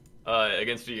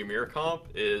against a Ymir comp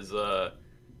is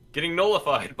getting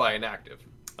nullified by inactive.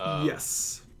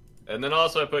 Yes. And then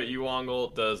also I put Yuang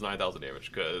ult does 9,000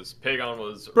 damage because Pagon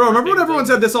was... Bro, remember when everyone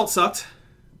said this ult sucked?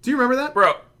 Do you remember that?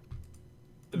 Bro.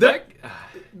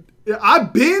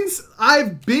 I've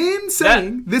been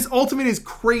saying this ultimate is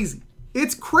crazy.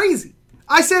 It's crazy.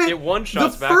 I said it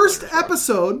the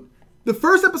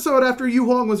first episode after Yu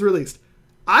Huang was released.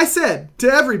 I said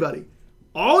to everybody,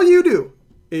 all you do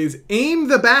is aim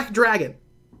the back dragon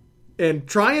and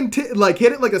try and hit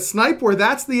it like a snipe where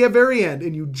that's the very end,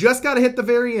 and you just got to hit the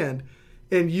very end,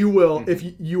 and you will, if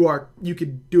you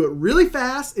can do it really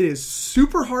fast. It is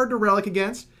super hard to relic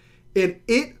against, and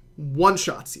it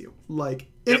one-shots you. Like,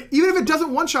 even if it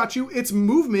doesn't one-shot you, its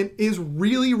movement is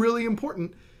really, really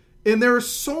important. And there are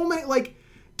so many, like,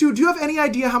 dude, do you have any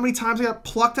idea how many times I got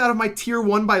plucked out of my tier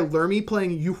 1 by Lermy playing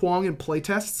Yu Huang in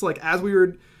playtests, like, as we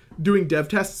were doing dev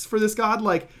tests for this god?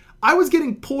 Like, I was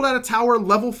getting pulled out of tower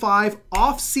level 5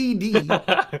 off CD, and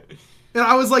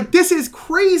I was like, this is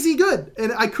crazy good.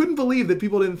 And I couldn't believe that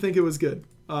people didn't think it was good.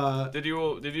 Did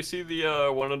you see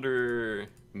the one under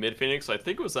Mid Phoenix? I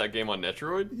think it was that game on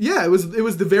Netroid. Yeah, it was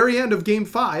the very end of Game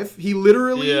 5. He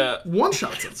literally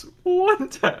one-shots him. One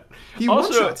tap. He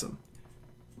one-shots him.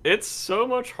 It's so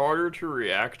much harder to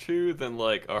react to than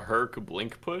like a Herc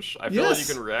blink push. I feel like you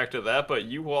can react to that, but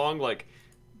Yu Huang, like,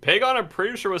 Pagon, I'm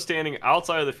pretty sure, was standing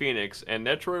outside of the Phoenix, and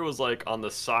Netroid was like on the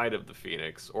side of the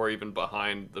Phoenix, or even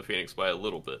behind the Phoenix by a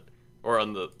little bit, or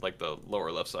on the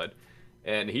lower left side,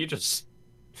 and he just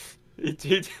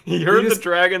he heard the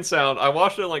dragon sound. I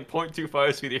watched it at like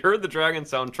 0.25 speed. He heard the dragon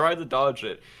sound, tried to dodge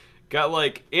it, got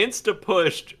like insta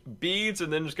pushed, beads,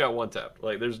 and then just got one tapped.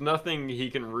 Like, there's nothing he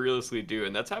can realistically do,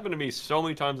 and that's happened to me so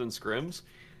many times in scrims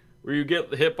where you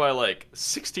get hit by like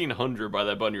 1600 by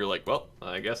that button. You're like, well,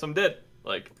 I guess I'm dead.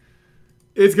 Like,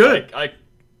 it's good.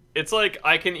 It's like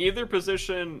I can either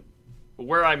position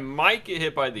where I might get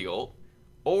hit by the ult,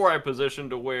 or I position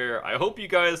to where I hope you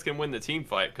guys can win the team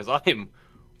fight because I'm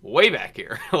way back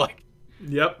here. Like,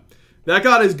 yep, that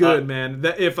god is good, man.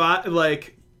 That if I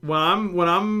like when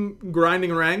I'm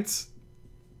grinding ranked,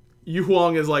 Yu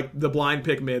Huang is like the blind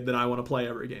pick mid that I want to play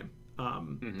every game.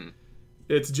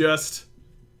 It's just.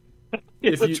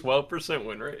 It's a 12%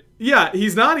 win rate. Yeah,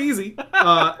 he's not easy,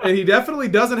 and he definitely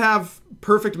doesn't have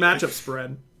perfect matchup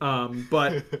spread.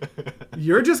 But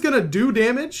you're just gonna do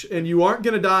damage, and you aren't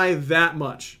gonna die that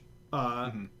much.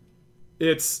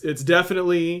 It's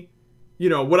definitely,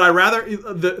 would I rather?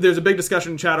 There's a big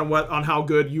discussion in chat on how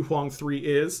good Yu Huang 3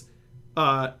 is.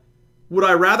 Would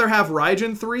I rather have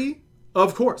Raijin 3?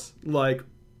 Of course. Like,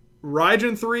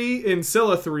 Raijin 3 and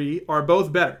Scylla 3 are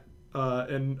both better.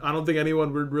 And I don't think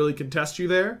anyone would really contest you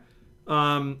there.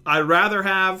 I'd rather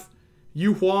have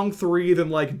Yu Huang 3 than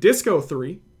like Disco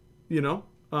 3,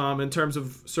 in terms of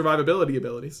survivability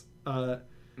abilities.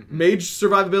 Mage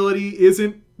survivability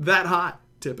isn't that high,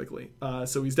 typically.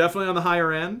 So he's definitely on the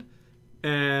higher end,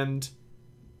 and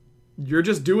you're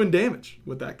just doing damage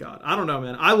with that god. I don't know,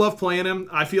 man. I love playing him.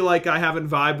 I feel like I haven't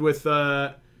vibed with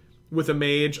a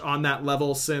mage on that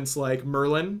level since like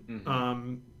Merlin.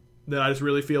 That I just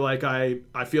really feel like I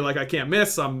feel like I can't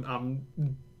miss. I'm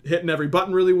hitting every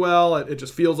button really well. It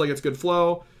just feels like it's good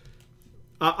flow.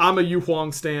 I'm a Yu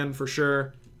Huang stan for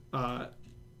sure.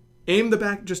 Aim the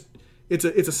back. It's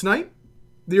a snipe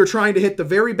that you're trying to hit the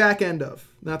very back end of.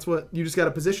 That's what you just got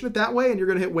to position it that way, and you're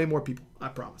gonna hit way more people. I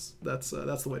promise. That's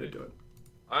the way to do it.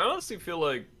 I honestly feel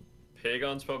like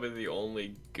Pagon's probably the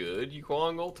only good Yu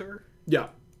Huang ulter. Yeah.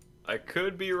 I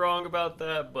could be wrong about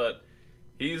that, but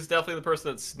he's definitely the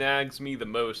person that snags me the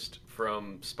most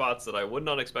from spots that I would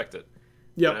not expect it.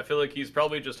 Yeah. And I feel like he's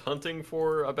probably just hunting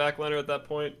for a backliner at that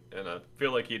point, and I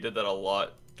feel like he did that a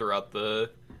lot throughout the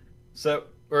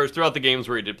throughout the games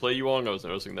where he did play Yu Huang. I was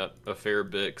noticing that a fair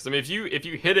bit. Because, I mean, if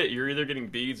you hit it, you're either getting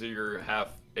beads or you're half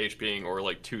HPing or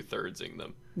like 2/3ing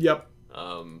them. Yep.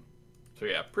 So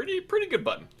yeah, pretty good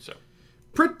button. So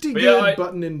pretty good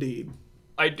button indeed.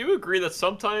 I do agree that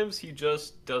sometimes he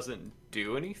just doesn't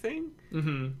do anything.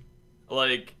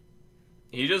 Like,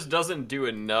 he just doesn't do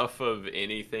enough of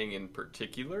anything in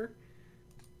particular.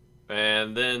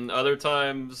 And then other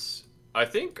times, I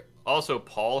think also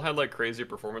Paul had like crazy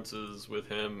performances with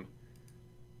him.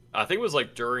 I think it was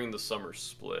like during the summer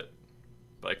split,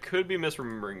 but I could be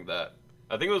misremembering that.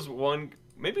 I think it was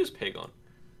maybe it was Pagon.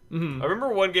 I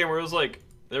remember one game where it was like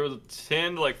there was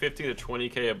 10 to like 15 to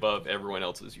 20k above everyone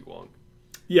else's Yu Huang.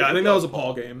 Yeah, I think that was a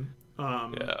Paul game.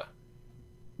 Yeah.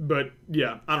 But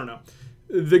yeah, I don't know.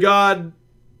 The god,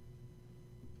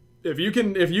 if you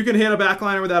can hit a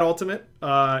backliner with that ultimate,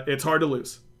 it's hard to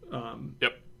lose.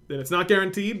 Yep. And it's not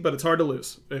guaranteed, but it's hard to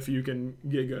lose if you can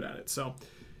get good at it. So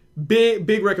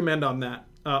big recommend on that.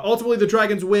 Ultimately, the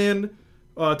Dragons win.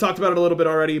 Talked about it a little bit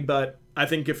already, but I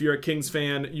think if you're a Kings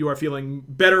fan, you are feeling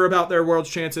better about their Worlds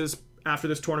chances after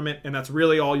this tournament, and that's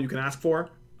really all you can ask for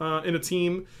in a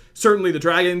team. Certainly the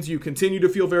Dragons, you continue to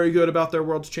feel very good about their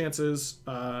Worlds chances.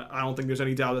 I don't think there's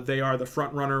any doubt that they are the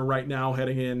front runner right now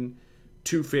heading in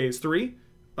to Phase 3.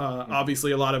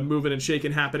 Obviously, a lot of moving and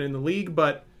shaking happen in the league,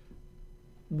 but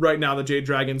right now the Jade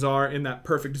Dragons are in that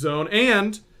perfect zone.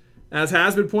 And, as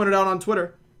has been pointed out on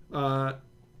Twitter,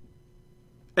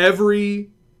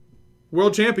 every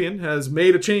world champion has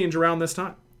made a change around this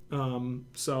time.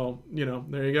 So,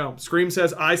 there you go. Scream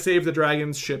says, I save the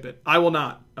Dragons, ship it. I will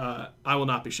not. I will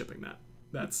not be shipping that.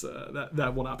 That's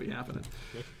that will not be happening.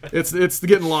 It's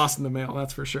getting lost in the mail,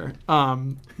 that's for sure.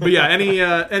 But yeah,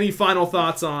 any final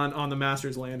thoughts on the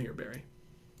Masters land here, Barry?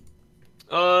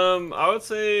 I would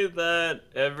say that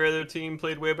every other team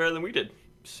played way better than we did.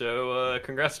 So,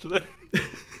 congrats to them.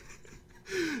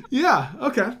 Yeah,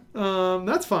 okay.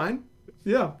 That's fine.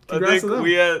 Yeah, congrats to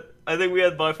them. I think we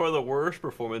had by far the worst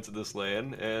performance of this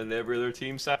LAN, and every other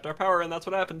team sapped our power, and that's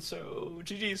what happened. So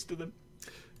GG's to them.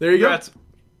 There you Congrats. go.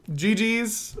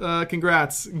 GG's.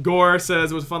 Congrats. Gore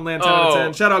says it was a fun LAN 10 out of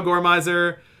 10. Shout out Gore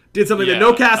Miser. Did something that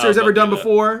no caster has ever done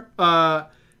before.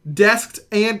 Desked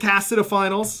and casted a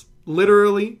finals.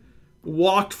 Literally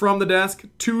walked from the desk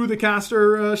to the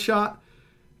caster shot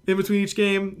in between each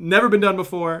game. Never been done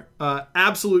before.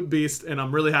 Absolute beast, and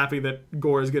I'm really happy that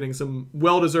Gore is getting some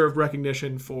well-deserved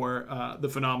recognition for the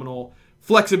phenomenal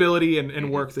flexibility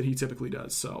and work that he typically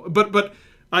does. So, but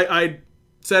I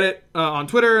said it on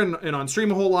Twitter and on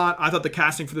stream a whole lot. I thought the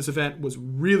casting for this event was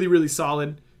really, really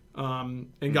solid,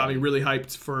 and got me really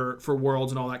hyped for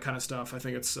Worlds and all that kind of stuff. I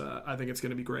think it's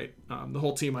going to be great. The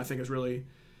whole team, I think, is really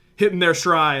hitting their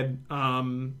stride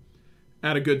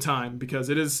at a good time, because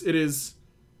it is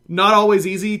not always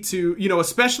easy to,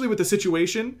 especially with the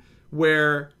situation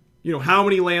where, how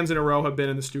many LANs in a row have been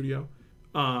in the studio,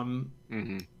 and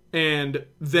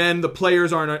then the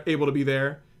players aren't able to be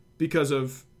there because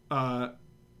of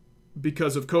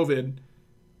COVID.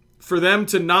 For them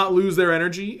to not lose their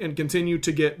energy and continue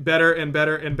to get better and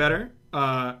better and better,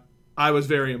 I was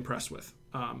very impressed with.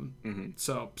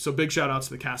 So big shout outs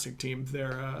to the casting team.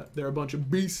 They're a bunch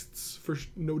of beasts, for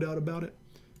no doubt about it.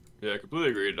 Yeah, completely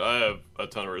agreed. I have a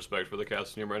ton of respect for the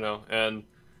casting team right now, and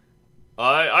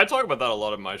I talk about that a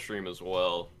lot in my stream as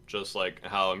well. Just like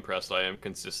how impressed I am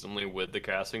consistently with the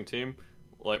casting team,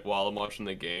 like while I'm watching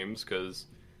the games, because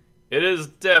it is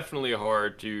definitely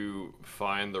hard to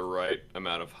find the right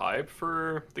amount of hype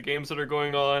for the games that are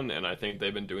going on, and I think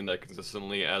they've been doing that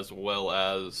consistently, as well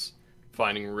as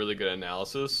finding really good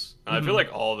analysis. And I feel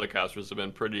like all of the casters have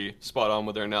been pretty spot on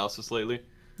with their analysis lately.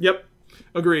 Yep.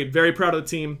 Agreed. Very proud of the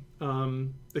team.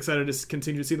 Excited to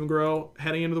continue to see them grow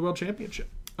heading into the World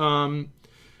Championship. I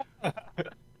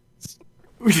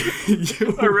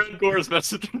read Gore's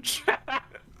message in chat.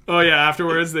 Oh yeah,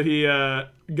 afterwards that he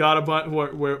got a bunch.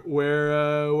 Where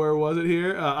was it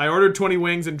here? I ordered 20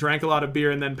 wings and drank a lot of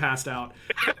beer and then passed out.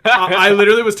 I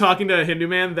literally was talking to a Hindu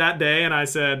man that day, and I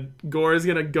said, Gore is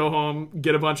gonna go home,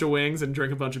 get a bunch of wings, and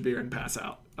drink a bunch of beer and pass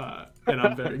out. And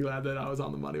I'm very glad that I was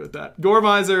on the money with that. Gore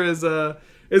Miser is a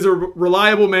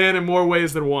reliable man in more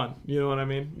ways than one. You know what I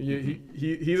mean?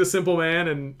 He's a simple man,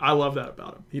 and I love that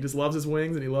about him. He just loves his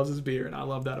wings and he loves his beer, and I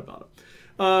love that about him.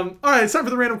 All right, it's time for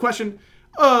the random question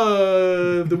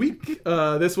of the week.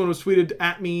 This one was tweeted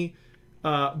at me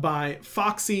by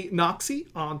Foxy Noxy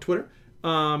on Twitter.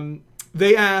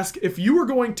 They ask, if you were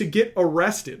going to get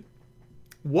arrested,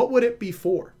 what would it be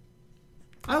for?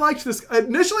 I liked this.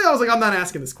 Initially, I was like, I'm not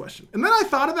asking this question. And then I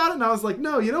thought about it, and I was like,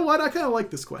 no, you know what? I kind of like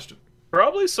this question.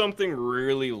 Probably something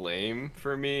really lame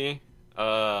for me,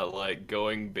 like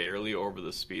going barely over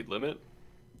the speed limit.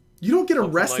 You don't get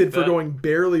arrested for going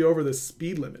barely over the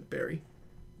speed limit, Barry.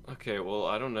 Okay, well,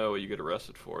 I don't know what you get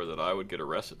arrested for that I would get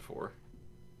arrested for.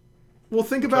 Well,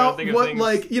 think about what,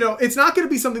 like, it's not going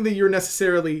to be something that you're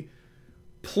necessarily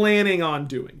planning on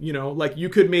doing. Like you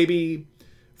could maybe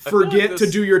forget to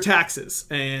do your taxes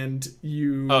and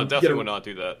you... Oh, definitely would not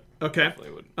do that. Okay.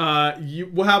 Definitely would.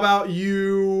 How about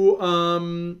you...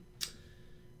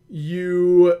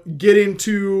 you get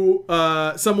into...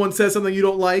 someone says something you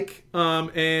don't like,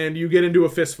 and you get into a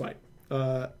fist fight.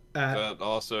 That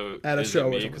also at a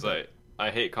show, because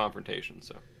I hate confrontation.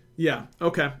 So yeah,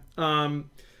 okay.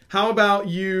 How about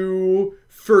you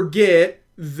forget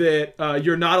that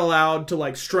you're not allowed to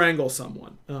like strangle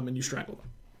someone, and you strangle them?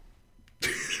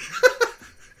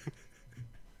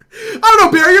 I don't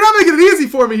know, Barry. You're not making it easy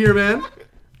for me here, man.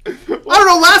 I don't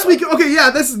know. Last week, okay,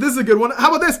 yeah, this is a good one.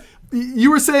 How about this? You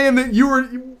were saying that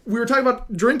we were talking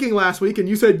about drinking last week, and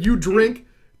you said you drink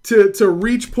to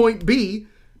reach point B.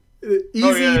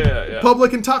 Easy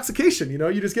public intoxication,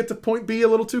 you just get to point B a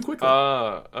little too quickly.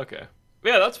 Okay.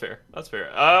 Yeah, that's fair.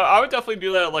 I would definitely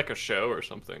do that at like a show or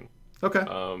something. Okay.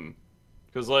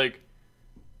 Because like,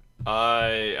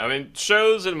 I mean,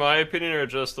 shows in my opinion are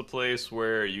just the place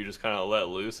where you just kind of let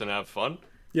loose and have fun.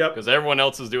 Yep. Because everyone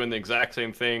else is doing the exact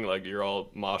same thing, like you're all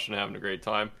moshing and having a great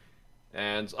time.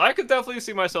 And I could definitely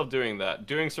see myself doing that,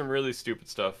 doing some really stupid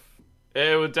stuff.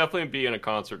 It would definitely be in a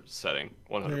concert setting,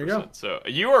 100%. There you go. So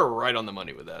you are right on the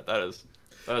money with that. That is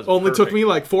only perfect. Took me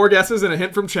like 4 guesses and a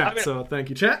hint from chat. So thank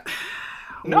you, chat.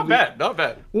 Not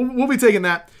bad. We'll be taking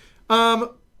that.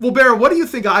 Well, Bear, what do you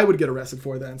think I would get arrested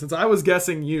for then? Since I was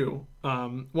guessing you,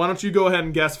 why don't you go ahead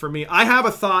and guess for me? I have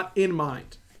a thought in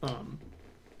mind.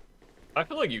 I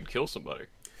feel like you'd kill somebody.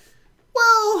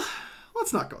 Well,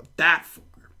 let's not go that far.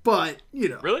 But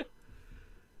Really?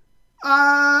 Yeah,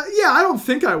 I don't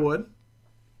think I would.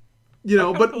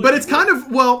 But it's kind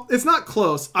of, well, it's not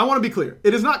close. I want to be clear.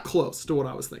 It is not close to what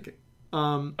I was thinking.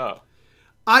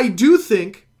 I do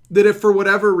think that if for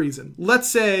whatever reason, let's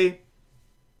say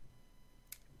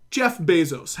Jeff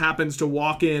Bezos happens to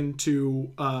walk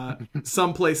into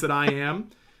some place that I am,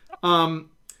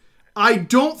 I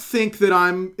don't think that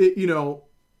I'm,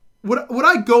 would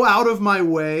I go out of my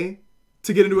way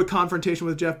to get into a confrontation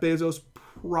with Jeff Bezos?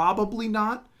 Probably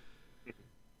not.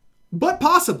 But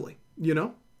possibly,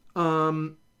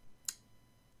 I'm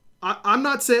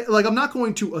not saying, I'm not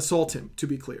going to assault him, to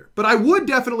be clear. But I would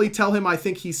definitely tell him I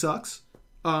think he sucks.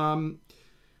 And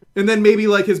then maybe,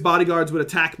 his bodyguards would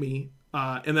attack me,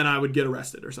 and then I would get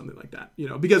arrested or something like that.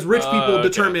 Because rich people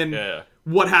determine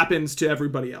what happens to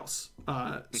everybody else.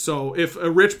 So if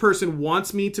a rich person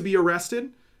wants me to be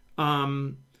arrested,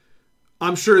 I'm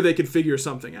sure they could figure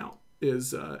something out,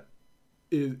 is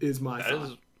my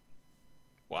thought.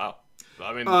 Wow.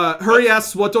 I mean, Hurry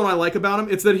asks, what don't I like about him?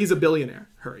 It's that he's a billionaire,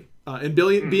 Hurry. And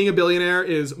being a billionaire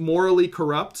is morally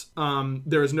corrupt.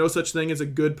 There is no such thing as a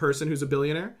good person who's a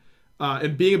billionaire.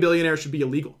 And being a billionaire should be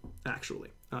illegal, actually.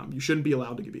 You shouldn't be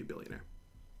allowed to be a billionaire.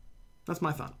 That's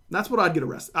my thought. That's what I'd get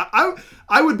arrested.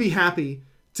 I would be happy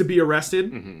to be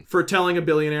arrested for telling a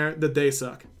billionaire that they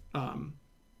suck. And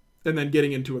then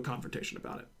getting into a confrontation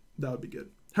about it. That would be good.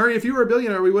 Hurry, if you were a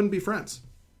billionaire, we wouldn't be friends.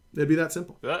 It'd be that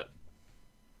simple.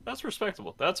 That's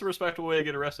respectable. That's a respectable way to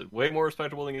get arrested. Way more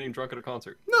respectable than getting drunk at a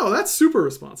concert. No, that's super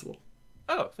responsible.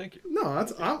 Oh, thank you. No, I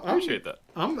appreciate that.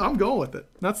 I'm going with it.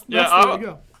 That's the way to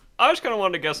go. I just kind of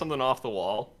wanted to get something off the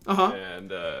wall.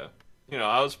 And, I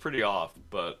was pretty off,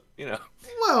 but,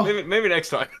 well, maybe next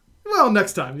time. Well,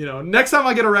 next time, next time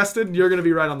I get arrested, you're going to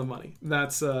be right on the money.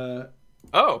 That's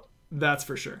that's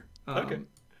for sure. Okay.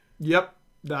 Yep.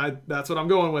 That's what I'm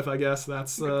going with, I guess.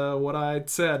 That's what I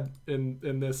said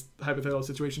in this hypothetical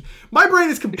situation. My brain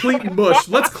is complete mush.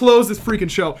 Let's close this freaking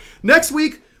show. Next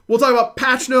week, we'll talk about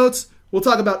patch notes. We'll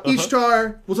talk about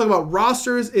Ishtar. We'll talk about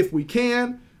rosters if we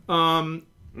can.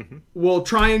 We'll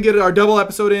try and get our double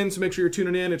episode in, so make sure you're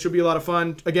tuning in. It should be a lot of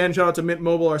fun. Again, shout out to Mint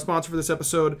Mobile, our sponsor for this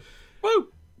episode. Woo!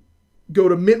 Go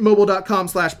to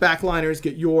mintmobile.com/backliners.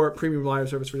 Get your premium liner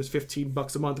service for just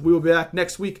 $15 a month. We will be back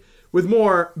next week with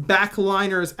more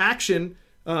Backliners action.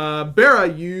 Bera,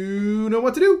 you know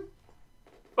what to do.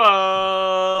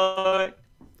 Bye.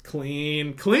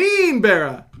 Clean,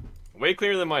 Bera. Way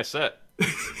cleaner than my set.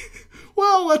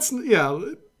 Well,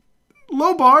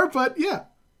 low bar, but yeah.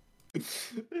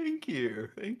 Thank you.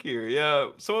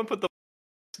 Yeah, someone put the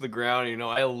to the ground.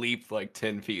 I leaped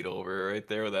 10 feet over right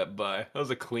there with that bye. That was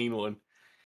a clean one.